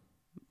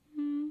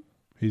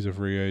 He's a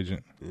free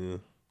agent. Yeah.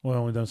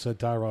 Well, we done said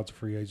Tyrod's a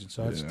free agent,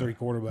 so that's Yeah. 3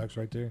 quarterbacks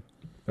right there.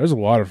 There's a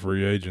lot of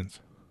free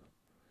agents.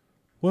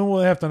 When will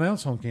they have to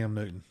announce on Cam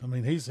Newton? I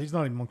mean, he's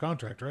not even on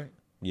contract, right?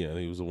 Yeah,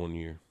 he was a 1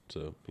 year,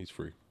 so he's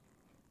free.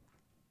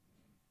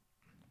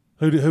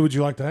 Who would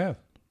you like to have?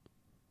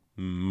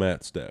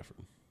 Matt Stafford.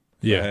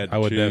 Yeah, had I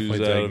would choose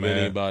definitely out take of Matt.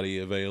 anybody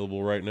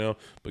available right now.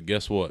 But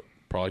guess what?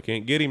 Probably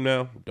can't get him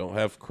now. Don't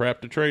have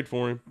crap to trade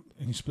for him.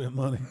 And you spent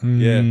money.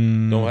 Yeah,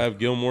 Mm. don't have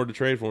Gilmore to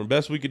trade for him.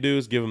 Best we could do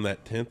is give him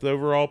that 10th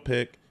overall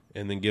pick,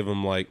 and then give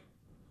him like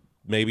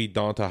maybe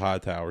Donta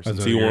Hightower since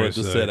That's he what I wanted was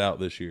to gonna sit say. out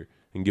this year,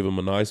 and give him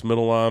a nice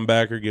middle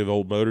linebacker. Give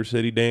old Motor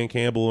City Dan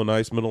Campbell a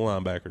nice middle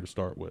linebacker to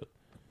start with.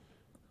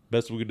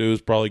 Best we could do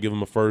is probably give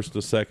him a first,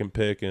 a second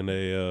pick, and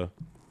a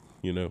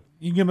You can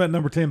give him that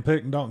number 10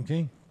 pick and Dalton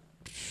King.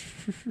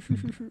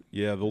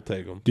 yeah, they'll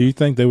take him. Do you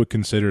think they would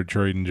consider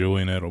trading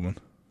Julian Edelman?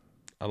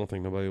 I don't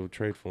think nobody would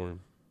trade for him.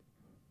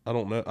 I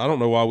don't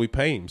know why we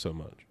pay him so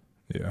much.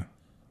 Yeah.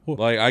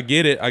 Like, I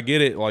get it.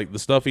 Like, the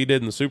stuff he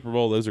did in the Super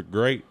Bowl, those are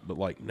great. But,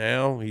 like,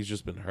 now he's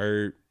just been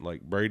hurt.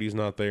 Like, Brady's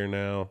not there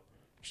now.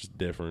 It's just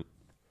different.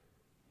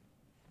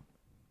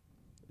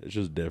 It's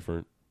just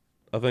different.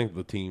 I think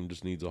the team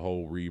just needs a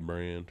whole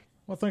rebrand.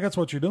 Well, I think that's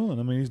what you're doing.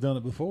 I mean, he's done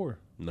it before.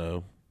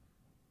 No.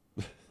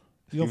 You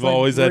don't You've think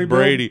always had rebuild-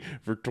 Brady.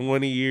 For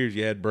 20 years,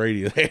 you had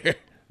Brady there.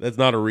 That's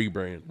not a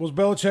rebrand. Was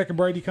Belichick and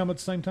Brady come at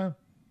the same time?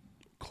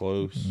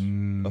 Close.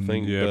 I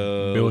think Yeah,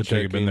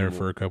 Belichick had been there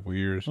for a couple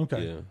years.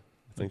 Okay. Yeah.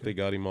 I think they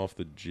got him off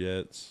the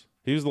Jets.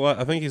 He was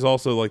I think he's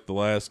also like the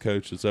last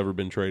coach that's ever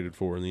been traded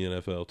for in the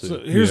NFL too. So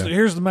here's Yeah.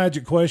 here's the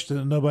magic question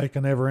that nobody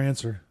can ever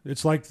answer.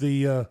 It's like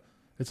the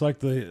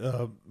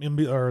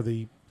NBA or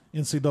the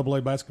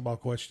NCAA basketball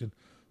question: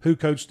 who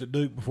coached at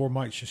Duke before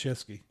Mike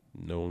Krzyzewski?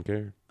 No one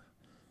cared.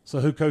 So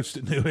who coached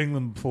at New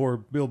England before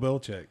Bill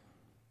Belichick?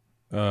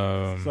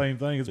 Um, Same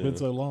thing. It's been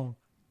so long.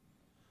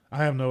 I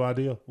have no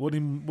idea.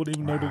 Wouldn't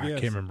even know to I guess.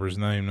 can't remember his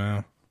name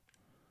now.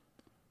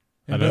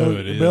 And I know Bel- who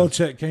it is.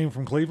 Belichick came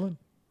from Cleveland.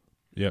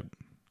 Yep.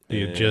 He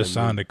had And- just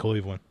signed to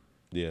Cleveland.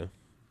 Yeah.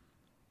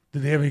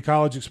 Did he have any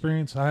college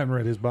experience? I haven't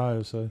read his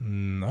bio, so I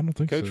don't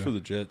think Coach so. for the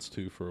Jets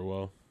too for a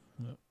while.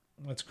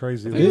 that's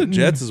crazy. I think the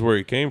Jets is where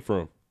he came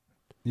from.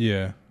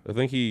 Yeah. I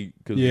think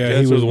cause Yeah, the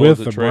Jets he are was ones with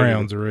that the traded him.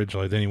 Browns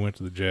originally. Then he went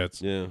to the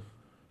Jets. Yeah.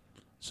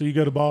 So you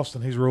go to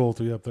Boston, he's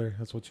royalty up there.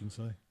 That's what you can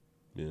say.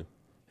 Yeah.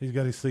 He's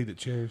got his seat at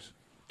Cheers.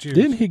 Cheers.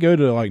 Didn't he go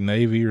to like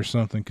Navy or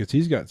something? Because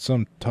he's got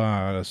some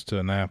ties to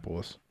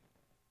Annapolis,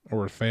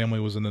 or his family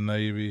was in the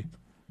Navy.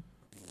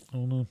 I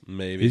don't know.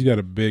 Maybe. He's got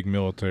a big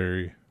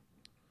military.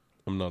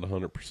 I'm not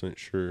 100%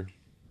 sure.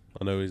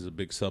 I know he's a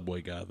big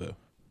Subway guy though.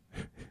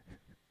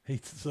 He's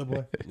the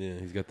Subway. Yeah,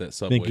 he's got that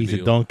Subway Think he's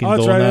deal. a Dunkin' Oh,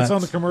 that's Donuts. right. That's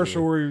on the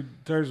commercial where he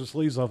tears the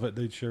sleeves off that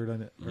dude's shirt,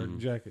 ain't it? Or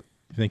jacket.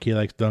 You think he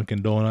likes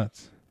Dunkin'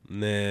 Donuts?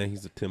 Nah,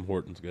 he's a Tim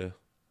Hortons guy.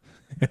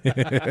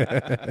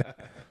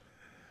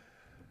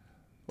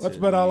 Well, that's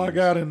about all I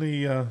got in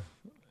the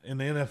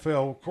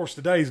NFL. Of course,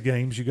 today's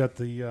games, you got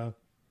the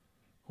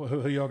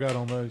who y'all got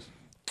on those?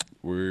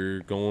 We're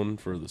going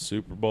for the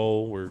Super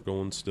Bowl. We're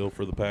going still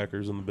for the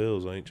Packers and the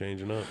Bills. I ain't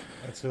changing up.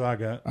 That's who I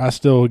got. I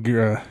still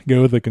go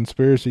with the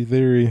conspiracy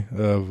theory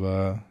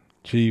of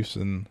Chiefs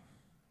and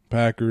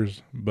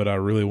Packers, but I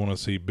really want to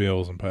see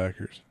Bills and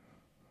Packers.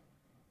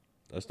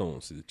 I just don't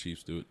want to see the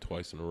Chiefs do it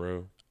twice in a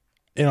row.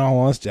 In all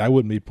honesty, I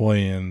wouldn't be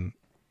playing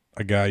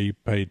a guy you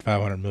paid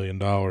 $500 million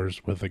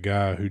with a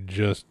guy who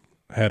just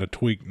had a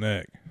tweaked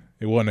neck.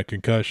 It wasn't a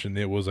concussion.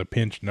 It was a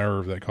pinched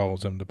nerve that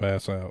caused him to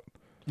pass out.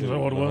 Is that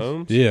what it was?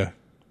 Mahomes? Yeah.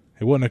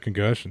 It wasn't a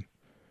concussion.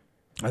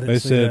 I didn't They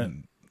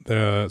see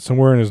said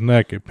somewhere in his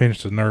neck it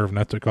pinched his nerve, and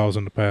that's what caused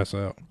him to pass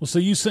out. Well, so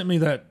you sent me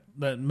that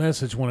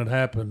message when it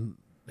happened.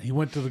 He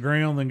went to the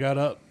ground, then got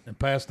up and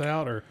passed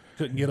out, or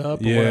couldn't get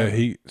up.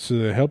 Yeah, so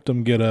they helped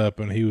him get up,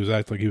 and he was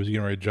acting like he was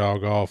getting ready to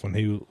jog off, and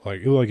it looked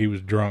like he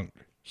was drunk,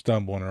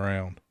 stumbling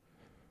around.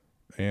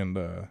 And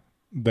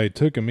they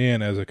took him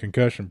in as a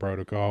concussion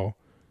protocol,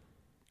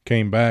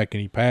 came back,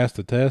 and he passed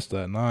the test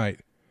that night,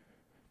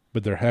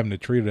 but they're having to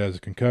treat it as a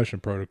concussion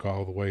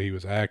protocol the way he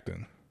was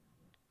acting.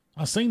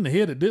 I seen the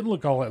hit. It didn't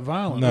look all that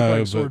violent. No, It looked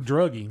like sort of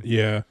drugging.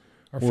 Yeah.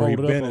 Or Where he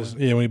folded up bent on his, it.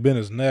 yeah, when he bent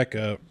his neck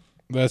up,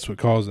 that's what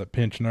caused that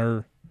pinched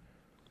nerve.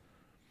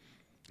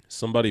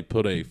 Somebody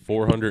put a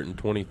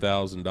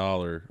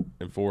 $420,000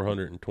 and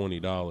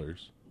 $420,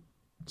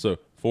 so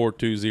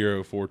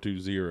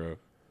 420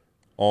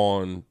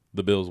 on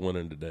the Bills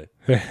winning today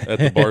at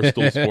the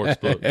Barstool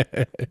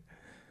Sportsbook.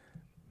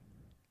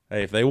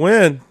 Hey, if they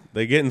win,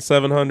 they getting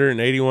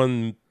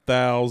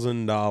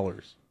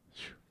 $781,000.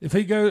 If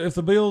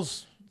the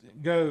Bills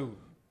go,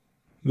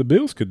 The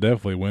Bills could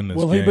definitely win this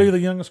will game. he be the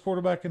youngest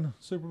quarterback in the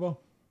Super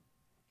Bowl?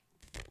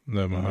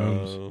 No,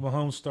 Mahomes.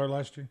 Mahomes started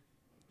last year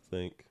I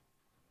think.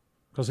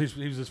 because he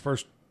was his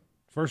first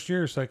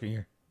year or second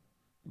year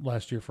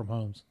last year from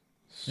Holmes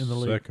in the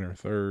league. Second or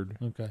third.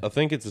 Okay. I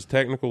think it's his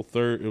technical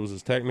third. It was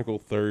his technical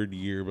third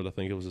year, but I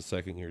think it was his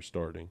second year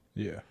starting.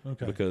 Yeah.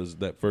 Okay. Because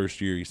that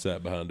first year he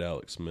sat behind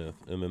Alex Smith,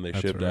 and then they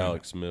That's shipped right.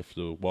 Alex Smith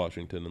to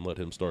Washington and let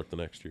him start the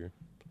next year.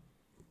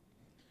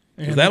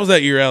 'Cause And that was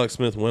that year Alex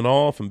Smith went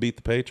off and beat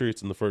the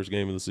Patriots in the first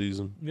game of the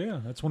season. yeah,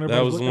 that's when That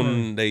everybody was looking at him.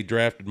 when they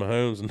drafted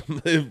Mahomes,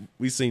 and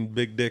we seen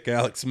Big Dick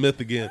Alex Smith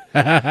again.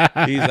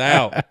 He's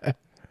out.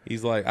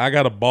 He's like, I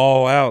got to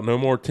ball out. No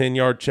more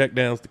 10-yard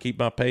checkdowns to keep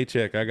my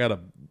paycheck. I got to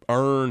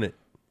earn it.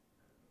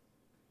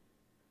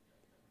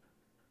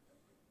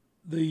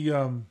 The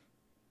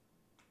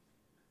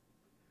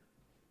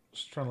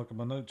just trying to look at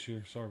my notes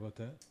here. Sorry about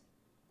that.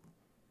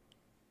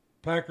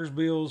 Packers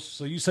Bills.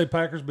 So you say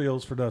Packers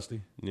Bills for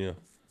Dusty, Yeah.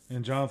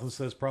 and Jonathan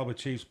says probably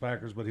Chiefs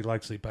Packers, but he'd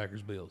like to see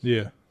Packers Bills.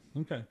 Yeah.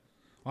 Okay.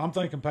 Well, I'm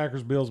thinking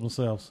Packers Bills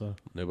myself. So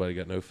Nobody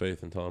got no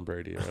faith in Tom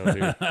Brady around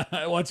here.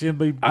 watch him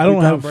be. I don't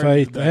be Tom have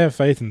Brady faith. today. I have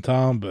faith in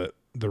Tom, but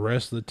the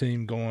rest of the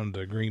team going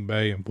to Green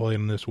Bay and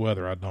playing in this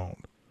weather, I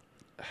don't.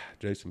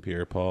 Jason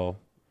Pierre-Paul,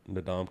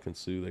 Ndamukong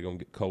Suh, they're going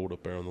to get cold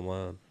up there on the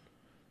line.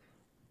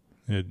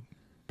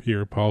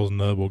 Pierre Paul's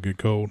nub will get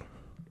cold.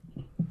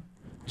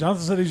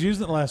 Jonathan said he's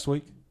using it last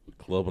week.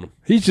 Clubbing them.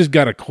 He's just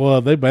got a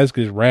club. They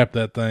basically just wrap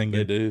that thing.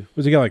 They in. do.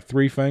 Was he got like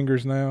 3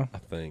 fingers now? I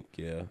think,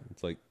 yeah.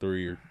 It's like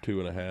 3 or 2.5.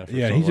 Or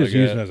Yeah, something he's just like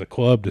using it that. as a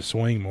club to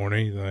swing more than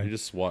anything. You're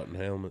just swatting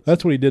helmets.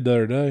 That's what he did the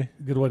other day.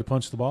 Good way to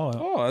punch the ball out.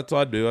 Oh, that's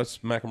what I do. I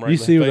smack him right You in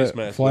the see face what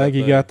mask that flag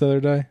he with got the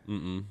other day?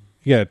 Mm-mm.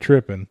 He got a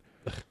tripping.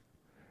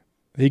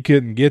 He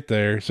couldn't get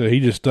there, so he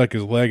just stuck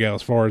his leg out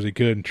as far as he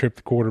could and tripped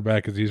the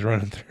quarterback as he's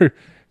running through.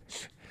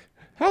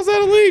 How's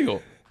that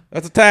illegal?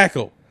 That's a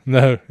tackle.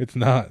 No, it's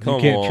not. Come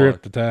you can't on.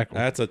 trip the tackle.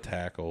 That's a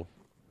tackle.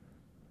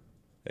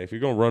 Hey, if you're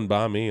going to run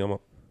by me,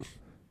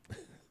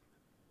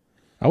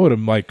 I would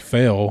have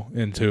fell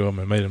into him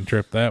and made him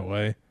trip that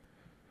way.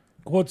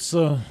 What's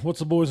the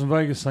boys in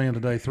Vegas saying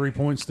today? 3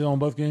 points still on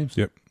both games.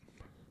 Yep.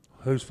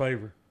 Who's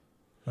favorite?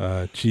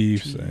 Chiefs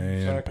Chiefs,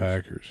 and Packers.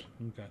 Packers.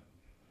 Okay.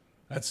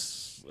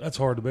 That's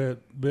hard to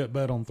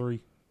bet on 3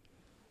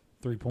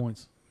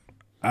 points.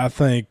 I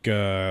think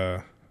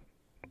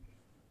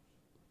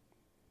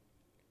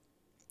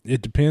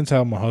it depends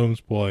how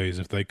Mahomes plays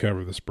if they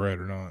cover the spread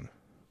or not.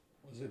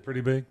 Is it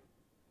pretty big?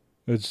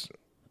 It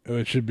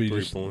should be 3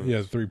 just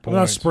points. 3 Well, not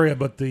points. spread,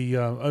 but the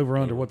over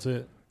under. What's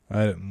it?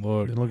 I didn't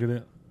look. Didn't look at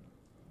it.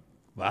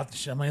 Well, I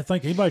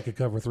think anybody could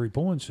cover 3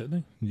 points,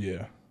 shouldn't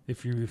Yeah. he?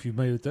 If you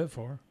made it that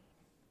far.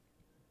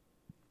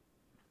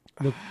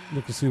 Look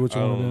and see what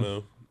I you want to don't do.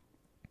 know.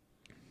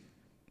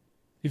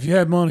 If you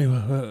had money,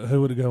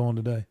 who would it go on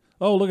today?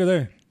 Oh, look at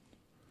there.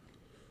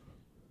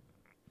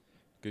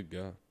 Good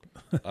God.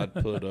 I'd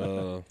put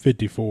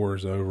 54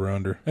 is over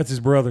under. That's his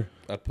brother.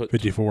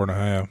 54 and a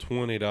half.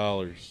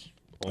 $20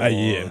 on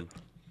Yeah.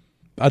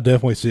 I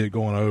definitely see it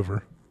going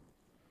over.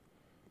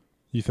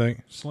 You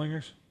think?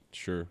 Slingers.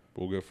 Sure.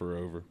 We'll go for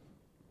over.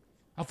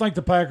 I think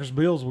the Packers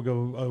Bills will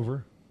go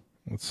over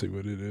Let's see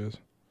what it is.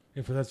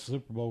 if that's the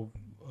Super Bowl.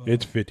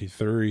 It's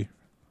 53.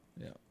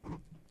 Yeah.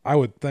 I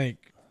would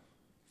think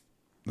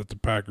that the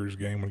Packers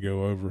game would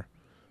go over.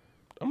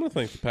 I'm going to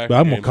think the Packers But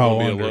I'm gonna game's call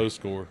going to be under. a low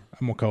score.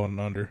 I'm gonna call it an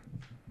under.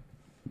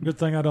 Good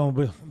thing I don't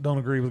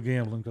agree with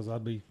gambling because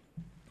I'd be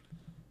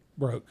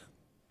broke.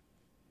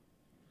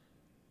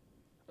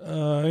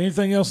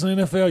 Anything else in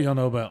the NFL y'all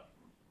know about?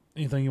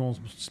 Anything you want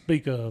to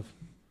speak of?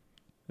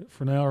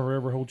 For now or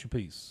forever, hold your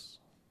peace.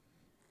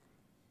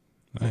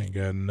 I ain't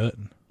got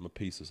nothing. My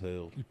piece is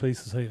held. Your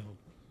peace is held.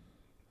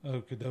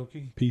 Okie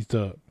dokie. Peaced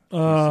up.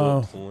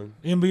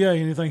 NBA,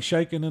 anything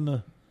shaking in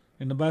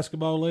the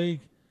basketball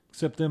league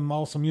except them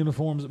awesome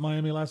uniforms at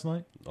Miami last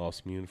night?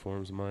 Awesome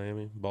uniforms in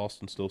Miami.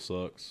 Boston still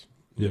sucks.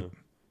 Yep. Yeah.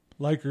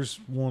 Lakers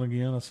won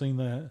again. I seen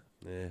that.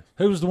 Yeah.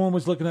 Who was the one we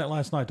was looking at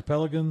last night? The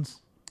Pelicans?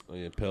 Oh,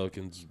 yeah.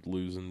 Pelicans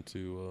losing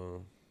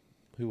to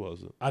who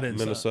was it? I didn't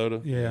see-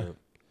 Minnesota. yeah.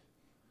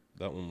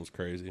 That one was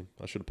crazy.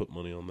 I should have put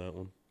money on that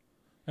one.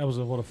 That was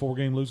a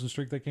 4-game losing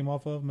streak they came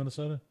off of,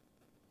 Minnesota?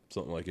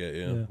 Something like that.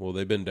 Yeah. Yeah. Well,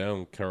 they've been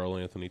down Karl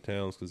Anthony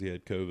Towns because he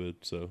had COVID.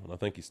 So, and I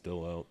think he's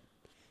still out.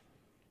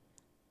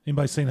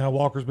 Anybody seen how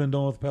Walker's been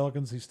doing with the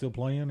Pelicans? He's still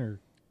playing, or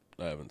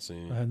I haven't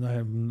seen. I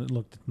haven't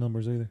looked at the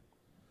numbers either.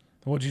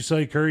 What'd you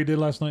say Curry did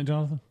last night,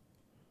 Jonathan?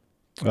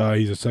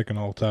 He's a second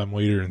all-time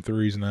leader in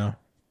threes now.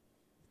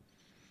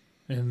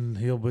 And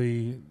he'll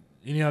be.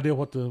 Any idea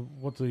what the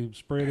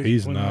spread is?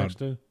 He's between the not. next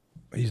two?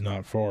 He's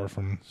not far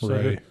from So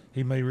Ray.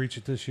 he may reach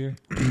it this year.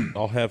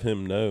 I'll have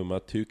him know my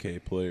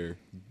 2K player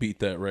beat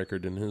that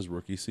record in his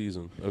rookie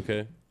season.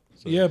 Okay.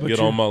 So Yeah, but get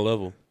you- on my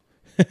level.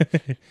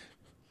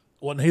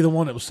 Wasn't he the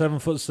one that was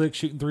 7'6"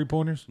 shooting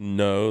 3-pointers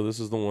No, this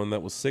is the one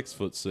that was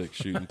 6'6"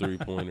 shooting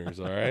 3-pointers.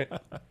 All right.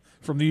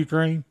 from the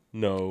Ukraine?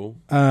 No.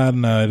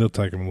 No, it'll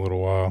take him a little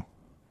while.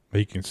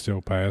 He can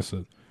still pass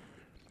it.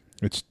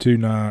 It's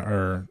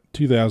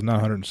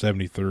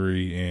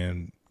 2,973,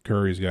 and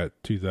Curry's got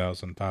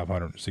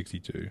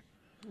 2,562.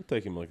 It'll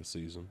take him like a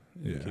season.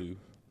 Yeah. 2.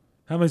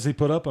 How many does he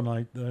put up a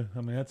night though?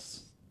 I mean,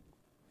 that's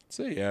I'd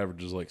say he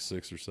averages like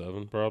 6 or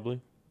 7 probably.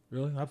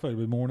 really. I thought it'd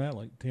be more than that,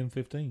 like 10,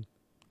 15.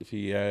 If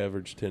he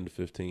averaged 10 to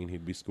 15,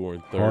 he'd be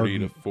scoring 30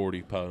 Harden- to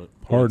 40 points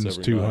Harden's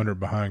every 200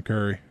 behind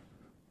Curry.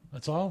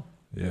 That's all.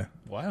 Yeah.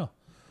 Wow.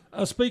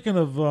 Speaking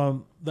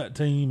of that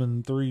team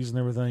and threes and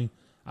everything,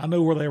 I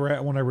know where they were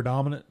at when they were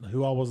dominant,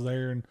 who all was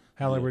there and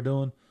how they Yeah. were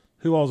doing.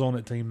 Who all's on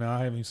that team now? I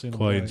haven't even seen them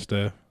Clay play. and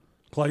Steph.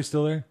 Clay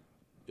still there?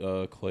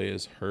 Clay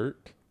is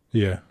hurt.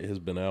 Yeah. It has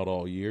been out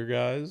all year,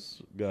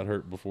 guys. Got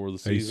hurt before the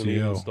season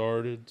even ACL.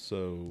 started.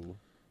 So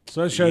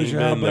So that shows He you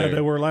ain't how been bad there.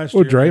 they were last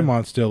Well, year.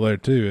 Draymond's still there,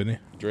 too, isn't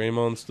he?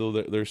 Draymond's still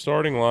there. Their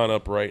starting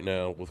lineup right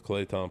now with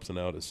Klay Thompson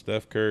out is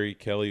Steph Curry,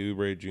 Kelly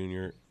Oubre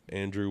Jr.,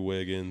 Andrew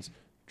Wiggins,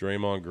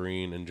 Draymond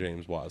Green, and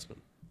James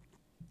Wiseman.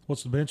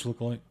 What's the bench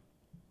look like?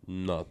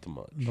 Not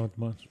much. Not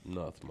much.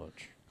 Not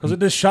much. Because it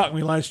just shocked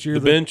me last year. The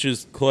that- bench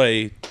is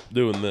Clay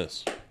doing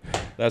this.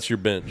 That's your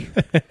bench.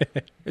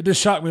 It just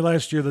shocked me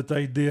last year that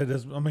they did.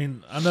 I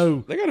mean, I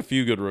know They got a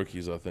few good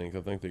rookies, I think.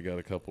 I think they got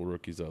a couple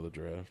rookies out of the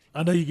draft.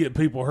 you get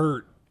people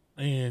hurt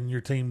and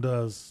your team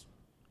does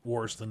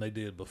worse than they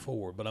did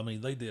before. But I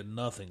mean, they did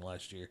nothing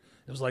last year.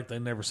 It was like they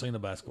never seen a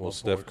basketball. Well,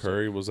 sport, Steph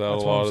Curry was out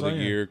that's a what lot I'm of the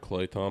saying. year.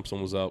 Klay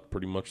Thompson was out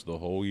pretty much the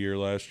whole year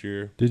last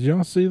year. Did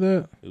y'all see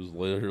that? It was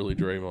literally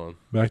Draymond.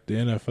 Back to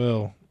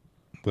NFL,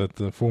 that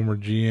the former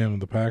GM of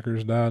the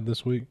Packers died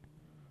this week.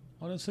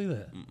 I didn't see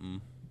that.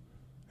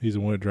 He's the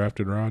one that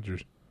drafted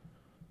Rodgers.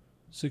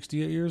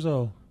 68 years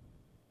old.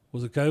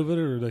 Was it COVID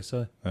or did they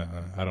say?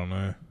 I don't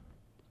know.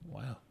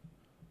 Wow.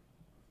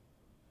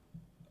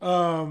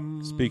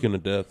 Speaking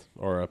of death,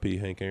 R.I.P.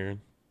 Hank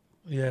Aaron.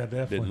 Yeah, Didn't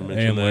definitely. mention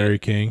And that. Larry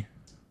King.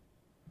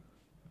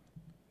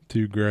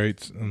 Two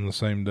greats on the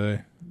same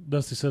day.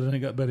 Dusty said it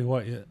ain't got Betty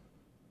White yet.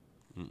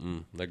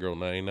 That girl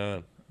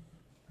 99.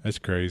 That's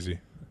crazy.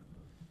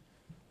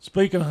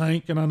 Speaking of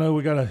Hank, and I know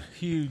we got a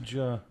huge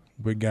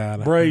We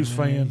got a Braves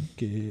fan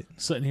Kid.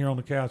 sitting here on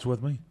the couch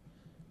with me.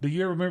 Do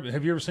you ever remember?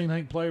 Have you ever seen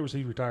Hank play, or was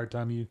he retired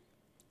time to you?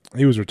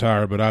 He was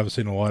retired, but I've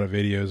seen a lot of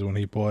videos when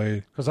he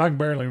played. Because I can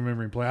barely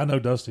remember him play. I know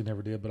Dusty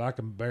never did, but I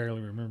can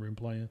barely remember him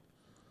playing.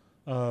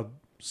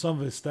 Some of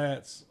his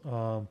stats: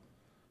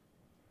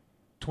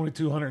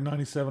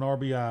 2,297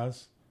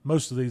 RBIs.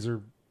 Most of these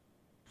are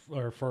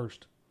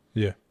first.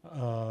 Yeah.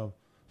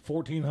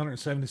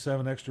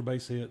 1,477 extra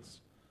base hits.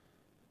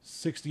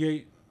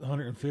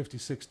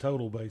 6,856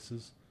 total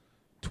bases.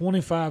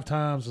 25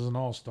 times as an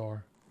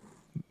All-Star.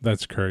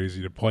 That's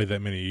crazy to play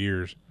that many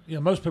years. Yeah,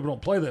 most people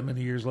don't play that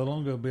many years, let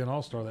alone go be an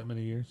All-Star that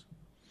many years.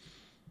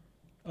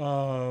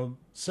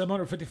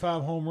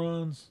 755 home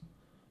runs,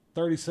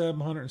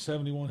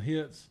 3,771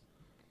 hits,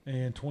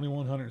 and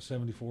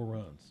 2,174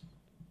 runs.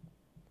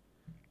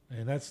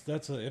 And that's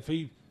if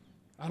he,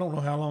 I don't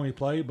know how long he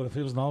played, but if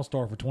he was an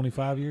All-Star for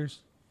 25 years,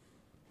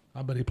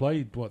 I bet he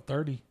played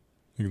 30.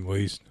 At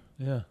least.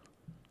 Yeah.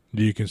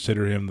 Do you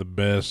consider him the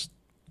best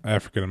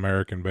African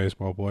American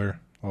baseball player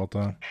all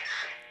time?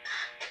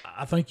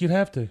 I think you'd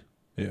have to.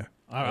 Yeah.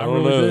 I don't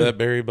really know. do. That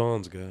Barry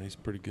Bonds guy, he's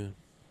pretty good.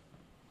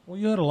 Well,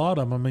 you had a lot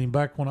of them. I mean,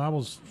 back when I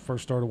was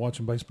first started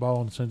watching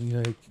baseball, and you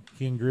had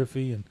Ken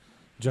Griffey and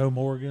Joe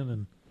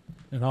Morgan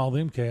and all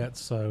them cats.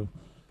 So,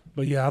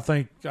 but yeah, I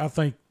think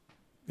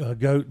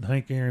Goat and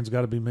Hank Aaron's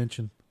got to be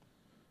mentioned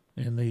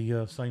in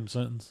the same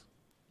sentence.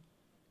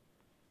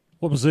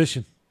 What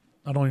position?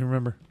 I don't even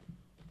remember.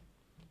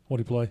 What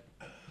he play?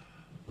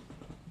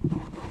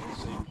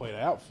 So he played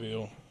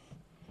outfield.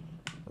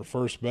 or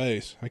first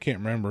base. I can't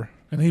remember.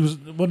 And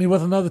wasn't he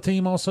with another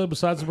team also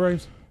besides the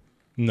Braves?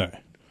 No.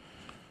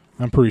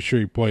 I'm pretty sure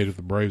he played with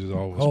the Braves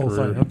all of his Whole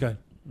career. thing.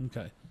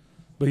 Okay.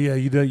 But yeah,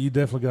 you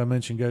definitely got to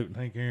mention Goat and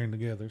Hank Aaron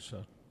together.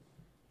 So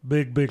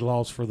big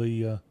loss for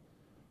the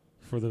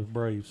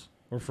Braves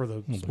or for the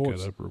I'll look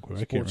sports. that up real quick.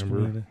 I can't sports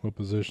remember community. what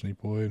position he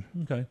played.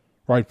 Okay,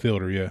 Right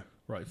fielder, yeah.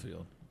 right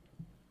field.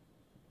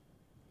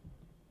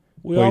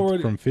 We Played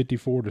already from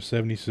 54 to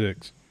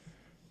 76.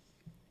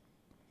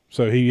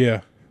 So he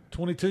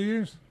 22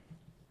 years.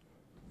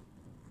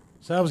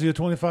 So how was he a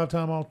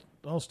 25-time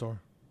All-Star?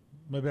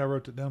 Maybe I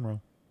wrote it down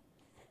wrong.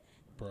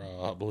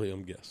 Probably,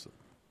 I'm guessing.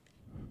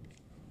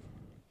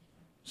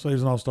 So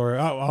he's an All-Star.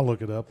 I'll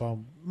look it up.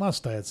 My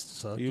stats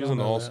suck. He was Y'all an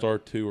know All-Star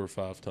 2 or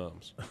 5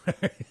 times.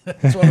 that.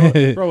 That's what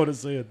I would have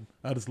said.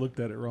 I just looked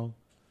at it wrong.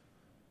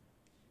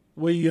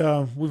 We've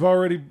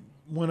already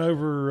went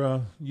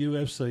over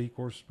UFC. Of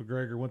course,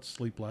 McGregor went to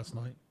sleep last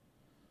night.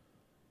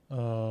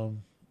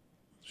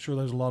 Sure,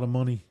 there's a lot of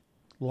money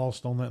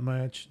lost on that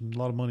match and a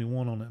lot of money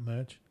won on that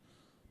match.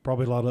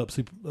 Probably a lot of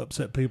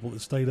upset people that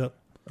stayed up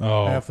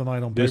half the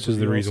night on this is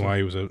the pay-per-view reason also. why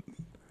he was a.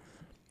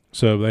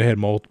 So they had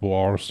multiple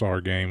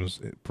All-Star games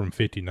from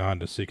 59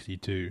 to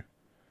 62.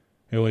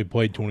 He only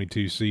played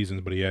 22 seasons,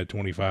 but he had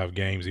 25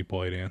 games he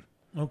played in.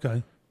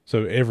 Okay.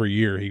 So every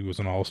year he was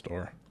an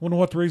All-Star. Wonder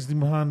what the reasoning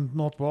behind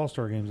multiple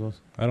All-Star games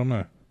was. I don't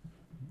know.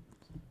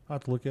 I'll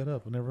have to look that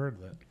up. I never heard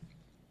of that.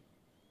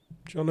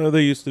 Did y'all know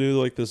they used to do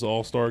like this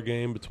All-Star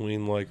game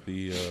between like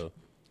the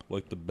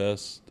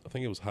best, I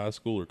think it was high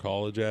school or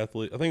college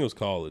athlete. I think it was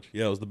college.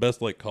 Yeah, it was the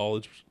best like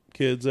college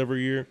kids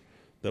every year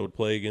that would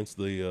play against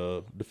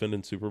the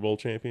defending Super Bowl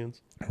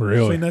champions.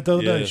 Really? Seen that the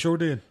other day. Yeah. Sure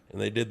did. And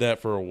they did that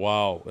for a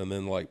while, and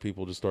then like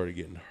people just started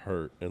getting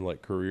hurt, and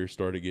like careers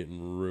started getting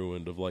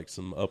ruined of like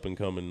some up and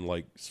coming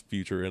like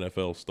future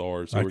NFL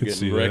stars who I were could getting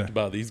see wrecked that.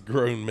 by these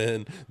grown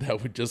men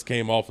that would just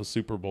came off of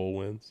Super Bowl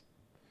wins.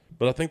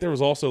 But I think there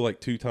was also like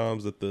 2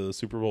 times that the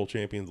Super Bowl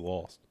champions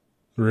lost.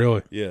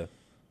 Really? Yeah,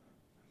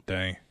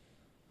 Dang.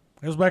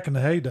 It was back in the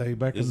heyday.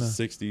 Back it in was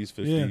the. 60s,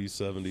 50s, Yeah.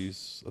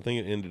 70s. I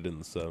think it ended in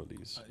the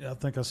 70s. I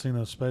think I seen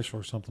a special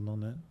or something on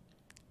that.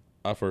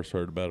 I first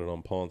heard about it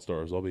on Pawn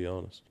Stars. I'll be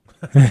honest.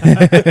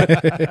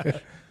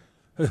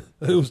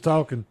 Who was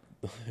talking?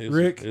 It was,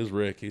 Rick? It was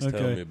Rick. He's Okay.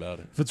 telling me about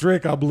it. If it's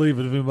Rick, I'll believe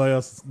it. If anybody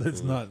else,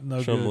 it's not no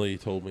good. Chumlee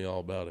told me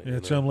all about it. Yeah, you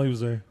know. Chumlee was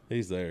there.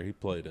 He's there. He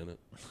played in it.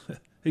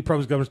 He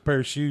probably's got his pair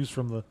of shoes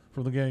from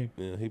the game.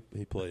 Yeah,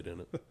 he played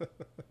in it.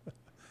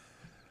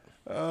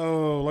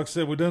 Oh, like I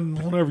said, we done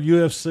went over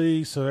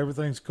UFC, so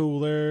everything's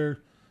cool there.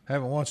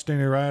 Haven't watched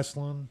any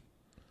wrestling.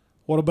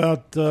 What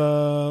about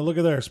look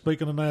at there?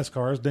 Speaking of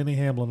NASCAR, there's Denny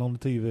Hamlin on the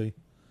TV.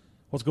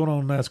 What's going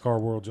on in the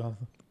NASCAR world,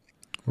 Jonathan?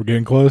 We're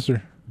getting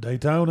closer.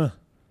 Daytona.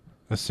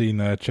 I seen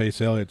Chase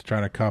Elliott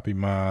trying to copy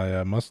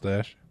my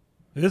mustache.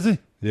 Is he?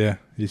 Yeah,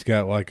 he's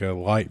got like a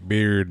light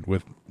beard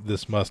with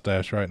this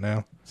mustache right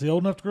now. Is he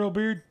old enough to grow a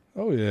beard?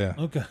 Oh, yeah.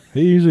 Okay.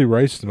 He usually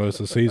races most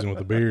of the season with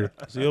a beard.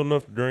 Is he old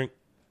enough to drink?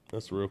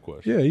 That's the real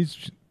question. Yeah, he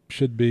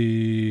should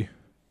be.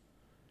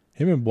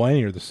 Him and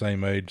Blaney are the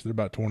same age. They're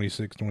about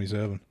 26,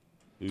 27.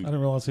 I didn't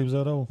realize he was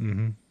that old.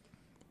 Mm-hmm.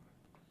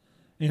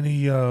 And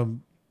he, of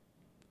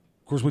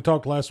course, we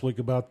talked last week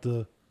about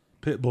the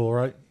pit bull,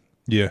 right?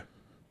 Yeah.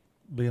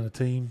 Being a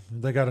team.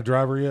 They got a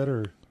driver yet,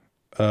 or?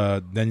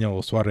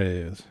 Daniel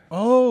Suarez.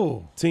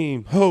 Oh,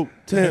 Team Hope,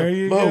 There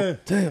you go.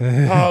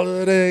 Motel,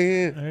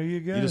 Holiday Inn. there you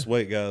go. You just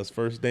wait, guys.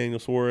 First Daniel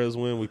Suarez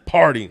win, we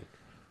partying.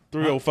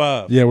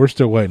 305. Yeah, we're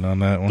still waiting on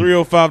that one.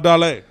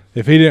 $305.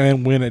 If he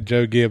didn't win at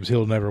Joe Gibbs,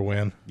 he'll never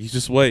win. You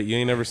just wait. You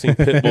ain't never seen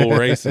Pitbull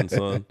racing,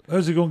 son.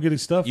 How's he gonna get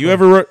his stuff? You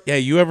from?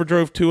 ever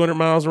drove 200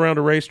 miles around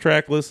a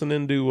racetrack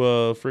listening to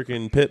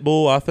freaking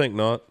Pitbull? I think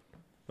not.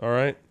 All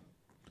right.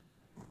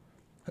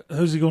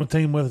 Who's he going to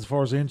team with as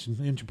far as the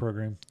engine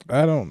program?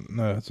 I don't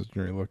know. That's what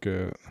you look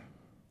at.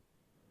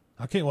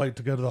 I can't wait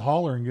to go to the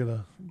hauler and get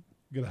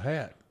a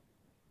hat.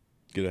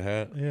 Get a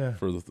hat Yeah,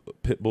 for the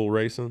Pitbull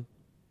racing.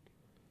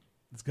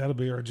 it's got to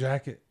be, or a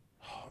jacket.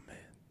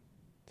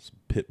 Some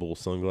Pitbull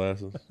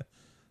sunglasses.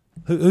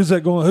 Who's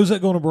that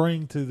going to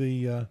bring to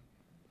the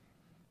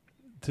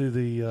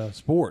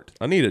sport?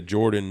 I need a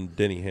Jordan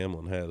Denny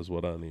Hamlin hat is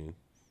what I need.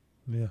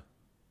 Yeah,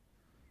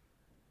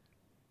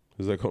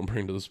 Is that going to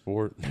bring to the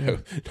sport? No,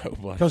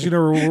 nobody. because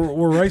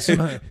we're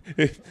racing.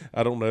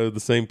 I don't know the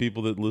same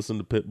people that listen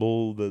to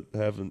Pitbull that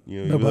haven't,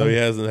 even though Nobody. he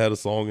hasn't had a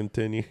song in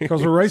 10 years.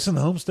 Because we're racing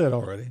the Homestead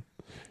already.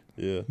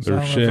 Yeah. So I They're don't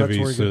know if that's Chevy,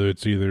 where he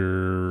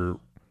so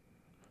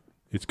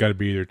it's got to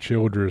be either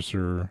Childress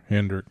or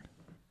Hendrick.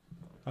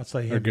 I'd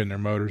say They're him. getting their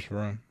motors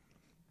from.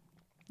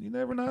 You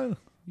never know.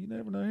 You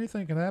never know.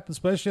 Anything can happen,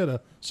 especially at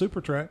a super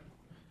track.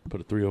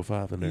 Put a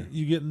 305 in there.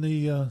 You get in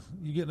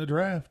the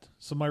draft.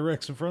 Somebody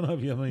wrecks in front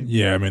of you. I mean,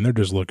 Yeah, I mean, they're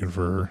just looking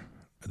for,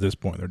 at this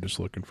point, they're just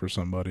looking for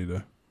somebody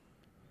to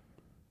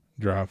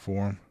drive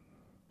for them.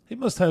 he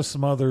must have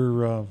some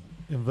other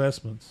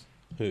investments.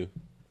 Who?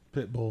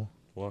 Pitbull.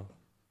 Why?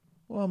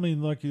 Well, I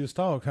mean, like you just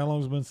talked. How long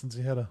has it been since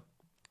he had a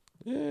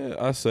Yeah,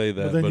 I say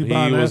that, then but you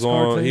buy a he was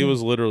NASCAR on. He team?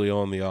 was literally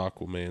on the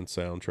Aquaman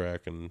soundtrack,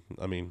 and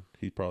I mean,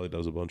 he probably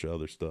does a bunch of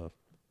other stuff.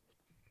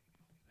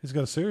 He's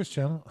got a Sirius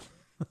channel.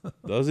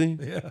 Does he?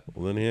 Yeah.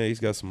 Well, then yeah, he's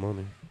got some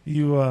money.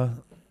 You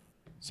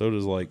So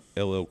does like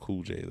LL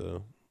Cool J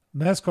though,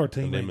 NASCAR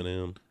and team.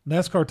 Eminem.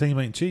 NASCAR team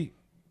ain't cheap.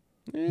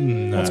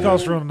 No. What's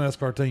cost to run a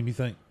NASCAR team? You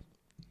think?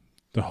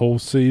 The whole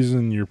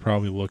season, you're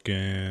probably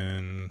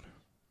looking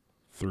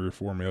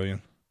 $3 or $4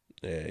 million.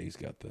 Yeah, he's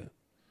got that.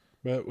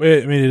 But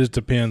I mean, it just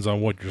depends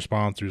on what your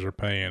sponsors are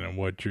paying and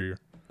what you're.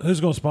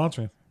 Who's going to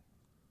sponsor him?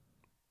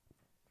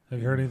 Have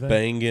you heard anything?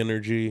 Bang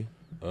Energy,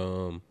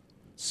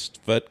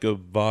 Svetka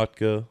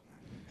Vodka.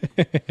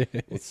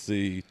 Let's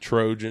see,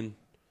 Trojan.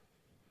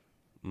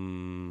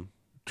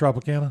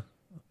 Tropicana.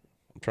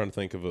 I'm trying to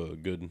think of a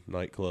good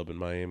nightclub in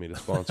Miami to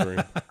sponsor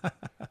him.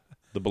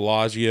 The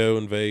Bellagio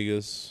in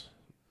Vegas.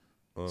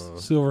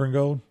 Silver and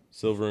gold.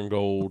 Silver and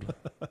Gold.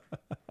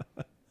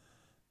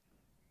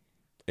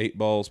 8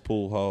 Balls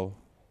Pool Hall.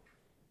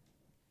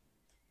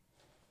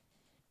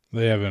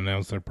 They haven't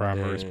announced their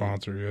primary And-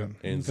 sponsor yet.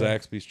 And Okay.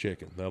 Zaxby's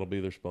Chicken. That'll be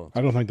their sponsor.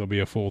 I don't think they'll be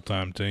a full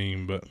time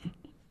team, but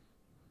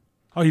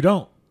Oh, you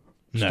don't?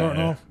 no,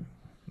 Starting off?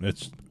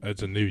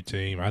 it's a new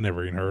team. I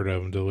never even heard of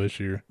them until this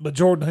year. But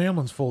Jordan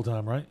Hamlin's full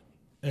time, right?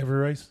 Every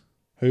race?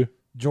 Who?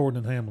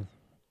 Jordan and Hamlin.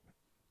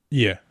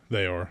 Yeah,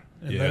 they are.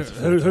 And Yeah, they- it's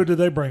who did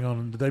they bring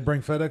on? Did they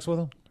bring FedEx with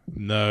them?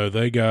 No,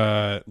 they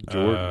got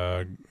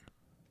Jordan.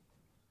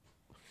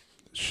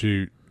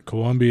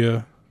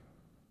 Columbia,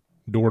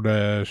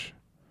 DoorDash,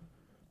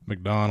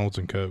 McDonald's,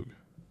 and Coke.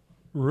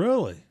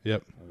 Really?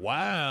 Yep.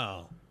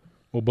 Wow.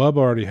 Well, Bubba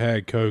already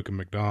had Coke and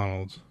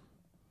McDonald's,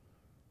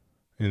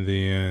 and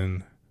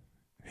then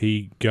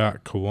he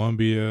got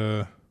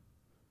Columbia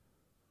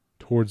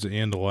towards the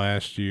end of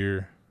last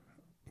year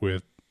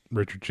with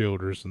Richard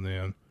Childress, and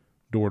then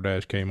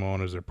DoorDash came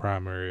on as their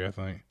primary, I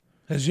think.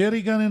 Has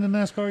Yeti gone into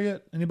NASCAR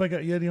yet? Anybody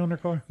got Yeti on their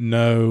car?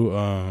 No,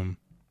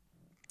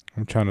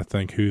 I'm trying to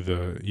think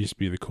who used to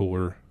be the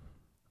cooler.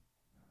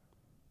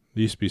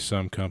 There used to be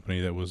some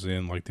company that was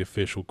in like the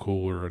official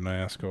cooler of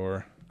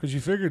NASCAR. Because you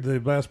figured the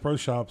Bass Pro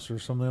Shops or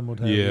some of them would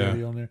have Yeah.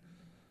 Yeti on there.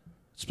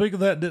 Speaking of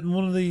that, didn't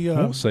one of the I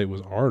won't say it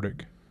was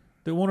Arctic.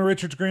 did one of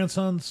Richard's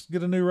grandsons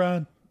get a new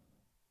ride?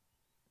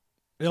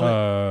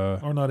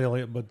 Elliot, or not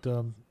Elliot, but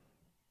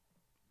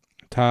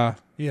Ty.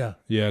 yeah,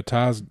 Yeah,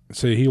 Ty's.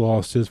 See, he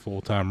lost his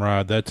full time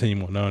ride. That team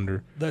went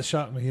under. that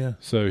shocked me. Yeah,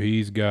 So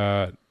he's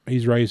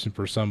racing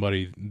for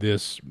somebody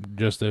this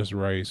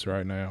race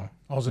right now.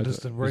 also just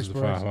a This race is for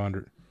the race.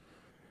 500.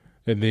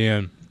 And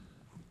then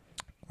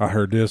I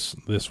heard this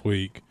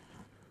week.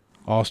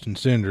 Austin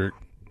Cindric,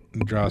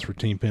 who drives for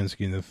Team Penske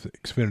in the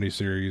Xfinity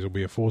Series, will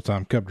be a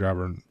full-time Cup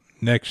driver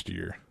next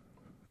year.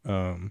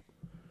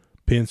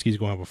 Penske's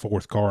going to have a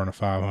fourth car in a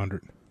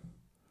 500,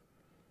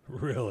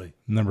 Really,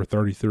 number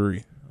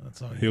 33.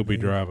 that's all you He'll be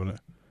need. driving it.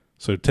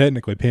 So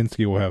technically,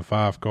 Penske will have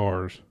 5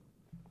 cars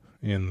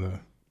in the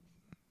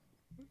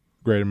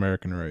Great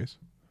American Race.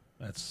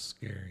 That's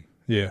scary.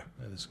 Yeah.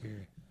 That is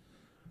scary.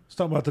 Let's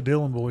talk about the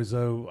Dillon boys,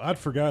 though. I'd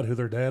forgot who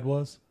their dad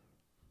was,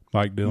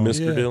 Mike Dillon.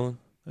 Mr. Yeah. Dillon.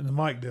 and then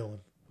Mike Dillon.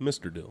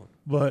 Mr. Dillon.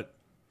 But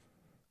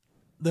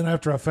then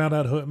after I found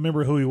out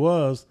remember who he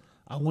was,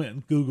 I went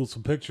and Googled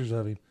some pictures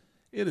of him.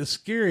 It is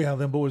scary how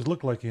them boys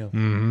look like him.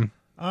 Mm-hmm.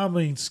 I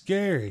mean,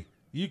 scary.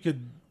 You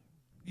could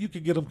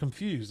get them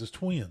confused as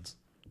twins.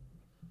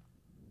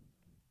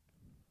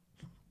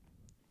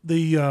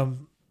 The I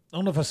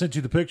don't know if I sent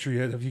you the picture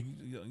yet. Have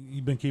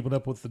you been keeping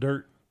up with the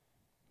dirt?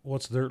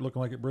 What's the dirt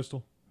looking like at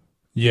Bristol?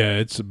 Yeah,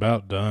 it's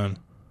about done.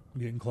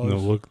 Getting close.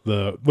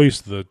 At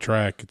least the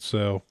track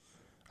itself.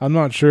 I'm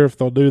not sure if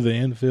they'll do the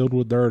infield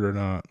with dirt or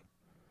not.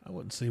 I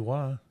wouldn't see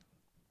why.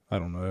 I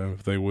don't know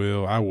if they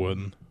will. I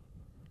wouldn't.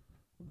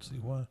 Wouldn't see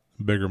why.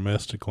 Bigger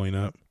mess to clean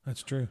up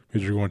That's true.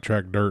 because you're going to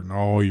track dirt in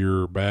all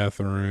your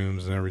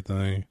bathrooms and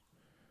everything.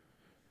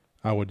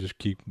 I would just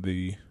keep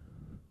the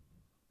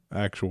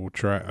actual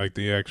track, like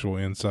the actual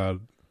inside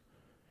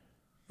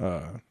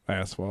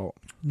asphalt,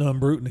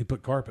 None and he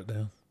put carpet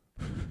down.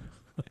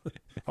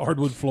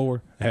 Hardwood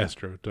floor.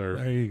 AstroTurf.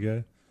 There you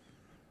go.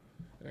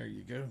 There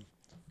you go.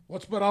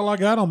 What's about all I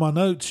got on my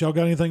notes? Y'all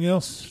got anything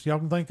else y'all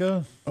can think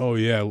of? Oh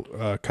yeah,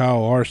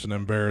 Kyle Larson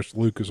embarrassed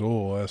Lucas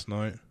Oil last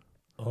night.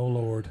 Oh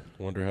Lord.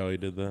 Wonder how he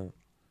did that.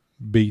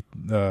 Beat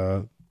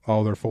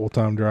all their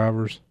full-time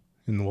drivers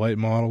in the late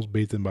models.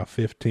 Beat them by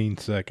 15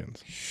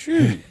 seconds.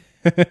 Shoot.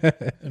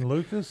 And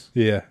Lucas?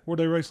 Yeah, Where'd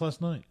they race last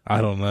night?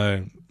 I don't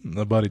know.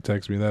 Nobody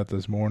texted me that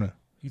this morning.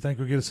 You think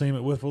we'll get to see him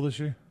at Whitfield this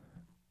year?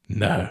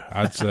 No,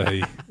 I'd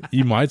say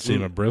you might see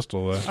him at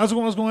Bristol though. I was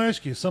going to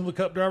ask you. Some of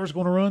the Cup drivers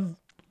going to run?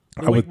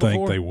 I would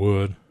think they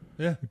would.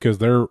 Yeah. Because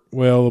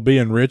they'll be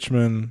in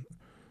Richmond.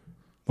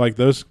 Like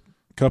those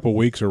couple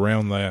weeks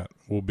around that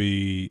will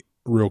be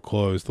real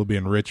close. They'll be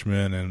in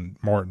Richmond and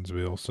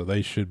Martinsville, so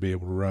they should be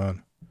able to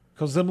run.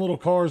 Because them little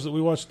cars that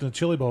we watched in the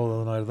Chili Bowl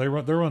the other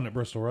night, they're running at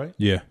Bristol, right?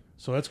 Yeah,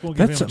 So that's going to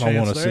give that's him a something I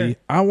chance want to there. see.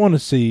 I want to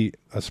see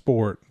a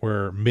sport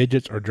where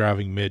midgets are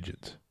driving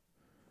midgets.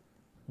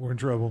 We're in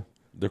trouble.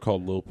 They're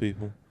called little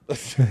people.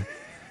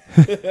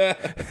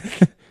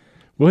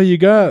 Well, you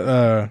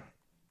got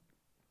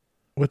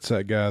what's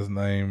that guy's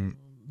name?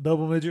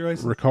 Double midget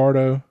racing.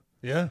 Ricardo.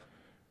 Yeah.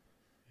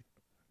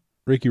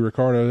 Ricky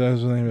Ricardo, that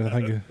was his name. I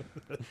think.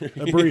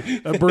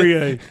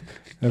 Abrie.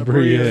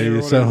 Abrie,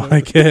 it sounded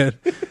like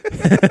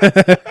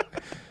that.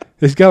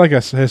 He's got like a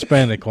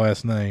Hispanic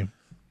last name,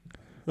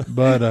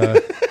 but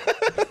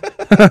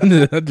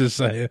I'm just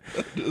saying.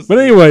 But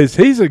anyways,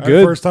 he's a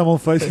good. First time on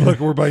Facebook,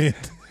 we're banned.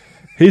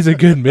 He's a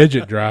good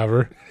midget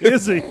driver.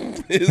 Is he?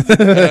 Is it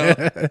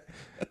now?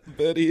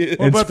 Bet he is.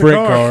 What In about the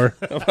sprint car?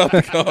 car. About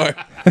the car.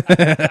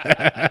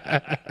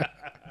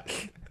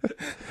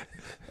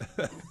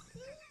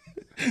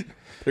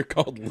 They're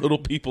called little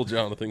people,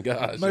 Jonathan.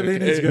 Gosh. Maybe he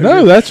needs to Okay. go.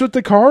 No, that's what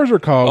the cars are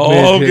called.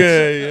 Oh, midgets.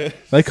 okay. Yeah.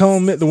 They call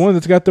them the one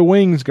that's got the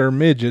wings are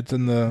midgets,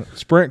 and the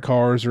sprint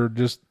cars are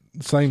just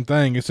the same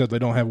thing except they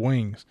don't have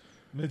wings.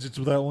 Midgets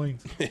without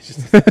wings.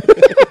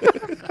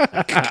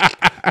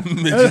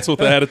 Midgets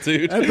with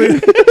attitude.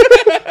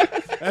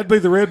 That'd be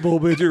the Red Bull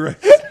midget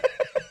race.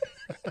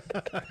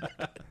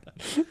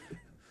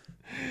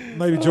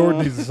 Maybe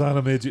Jordan needs to sign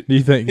a midget. Do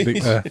you think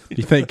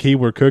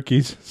Keebler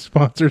Cookies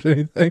sponsors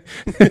anything?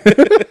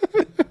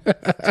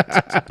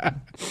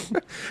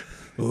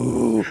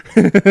 Oh.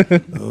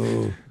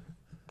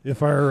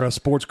 If our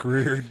sports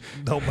career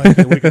don't make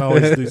it, we can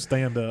always do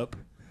stand up.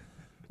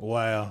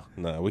 Wow,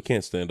 No, we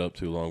can't stand up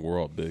too long. We're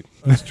all big.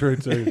 that's true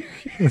too.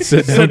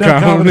 Sit down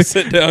down comedy.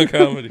 Sit down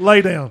comedy.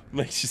 Lay down,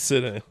 Makes you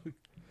sit down.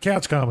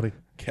 couch comedy.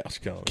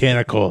 Couch comedy. Can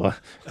of cola.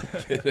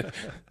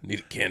 Need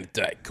a can of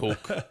Diet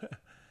Coke.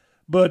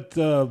 But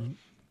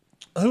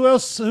who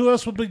else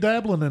would be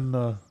dabbling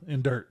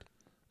in dirt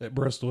at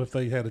Bristol if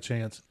they had a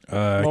chance?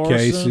 Larson,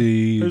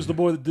 Casey. who's the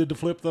boy that did the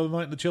flip the other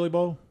night in the Chili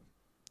Bowl?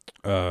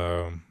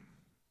 That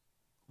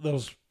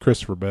was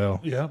Christopher Bell.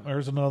 yeah.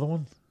 There's another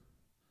one.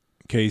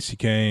 Casey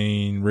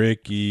Kane.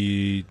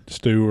 Ricky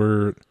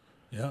Stewart.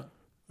 Yeah.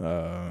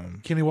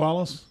 Kenny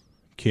Wallace,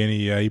 Kenny,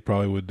 yeah, he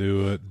probably would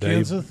do it.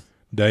 Kenseth.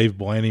 Dave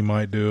Blaney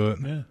might do it.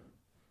 Yeah,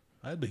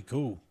 that'd be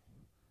cool.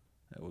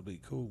 That would be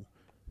cool.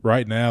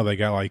 Right now, they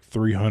got like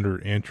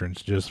 300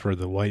 entrants just for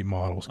the late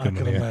models I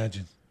coming can in.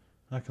 imagine.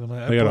 I can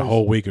imagine. They got a That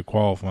whole place- week of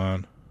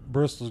qualifying.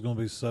 Bristol's going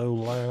to be so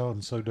loud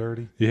and so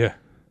dirty. Yeah.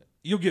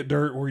 You'll get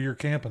dirt where you're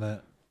camping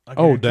at. I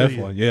Oh, guarantee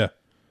definitely. you. Yeah.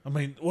 I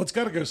mean, well, it's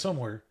got to go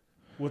somewhere.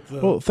 With the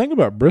Well, think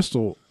about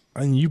Bristol,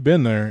 and you've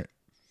been there.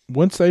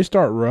 Once they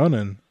start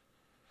running,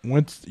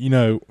 once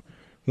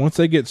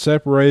they get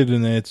separated,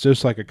 and it's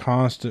just like a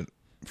constant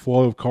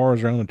flow of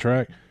cars around the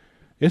track,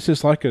 it's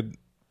just like a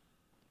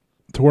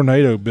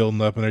tornado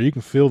building up in there. You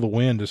can feel the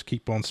wind just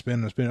keep on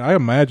spinning and spinning. I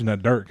imagine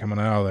that dirt coming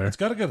out of there. it's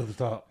got to go to the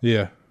top.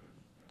 Yeah.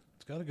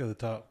 It's got to go to the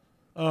top.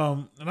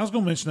 And I was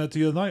going to mention that to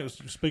you the other night.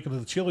 Speaking of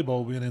the Chili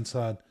Bowl being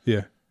inside,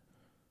 Yeah.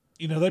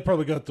 they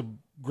probably got the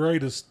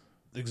greatest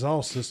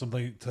exhaust system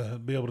to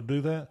be able to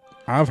do that.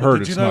 I've But heard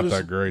did it's you not notice-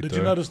 that great, Did though.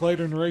 you notice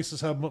later in the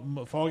races how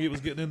foggy it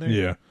was getting in there?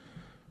 Yeah.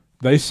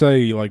 They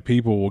say like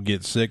people will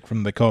get sick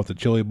from they call it the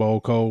Chili Bowl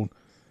cold.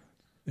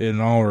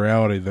 In all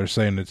reality, they're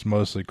saying it's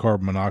mostly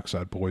carbon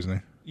monoxide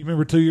poisoning. You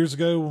remember 2 years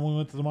ago when we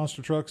went to the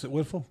monster trucks at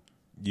Whitfield?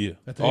 Yeah.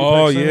 At the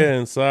Oh, Apex Center? yeah,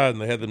 inside,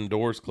 and they had them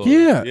doors closed.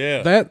 Yeah,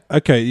 Yeah.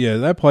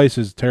 That place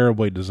is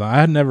terribly designed.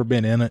 I had never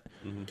been in it,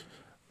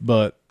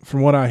 but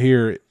from what I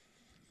hear,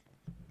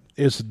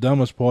 it's the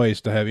dumbest place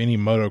to have any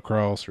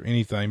motocross or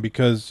anything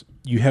because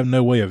you have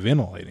no way of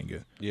ventilating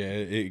it. Yeah,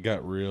 it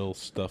got real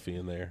stuffy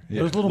in there.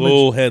 Yeah. Those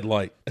Little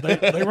headlight.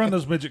 They run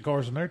those midget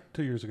cars in there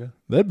 2 years ago.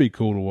 That'd be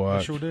cool to They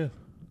watch. sure did.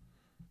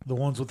 The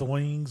ones with the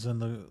wings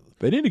and the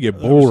They need to get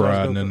The bull oversized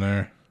riding in GoPro.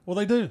 there. well,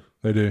 they do.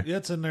 They do. Yeah,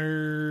 it's in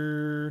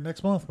there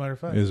next month. Matter of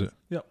fact, Is it?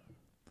 Yep.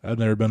 I've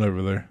never been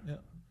over there.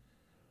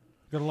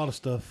 Got a lot of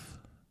stuff.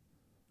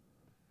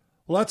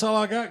 Well, that's all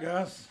I got,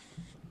 guys.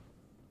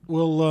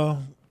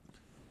 We'll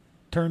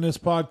turn this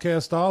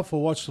podcast off.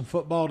 We'll watch some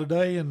football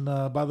today, and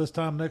by this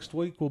time next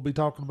week, we'll be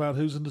talking about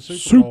who's in the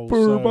Super Bowl.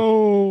 Super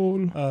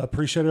Bowl.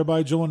 Appreciate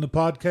everybody joining the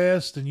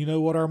podcast, and you know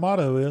what our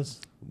motto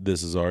is.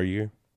 This is our year.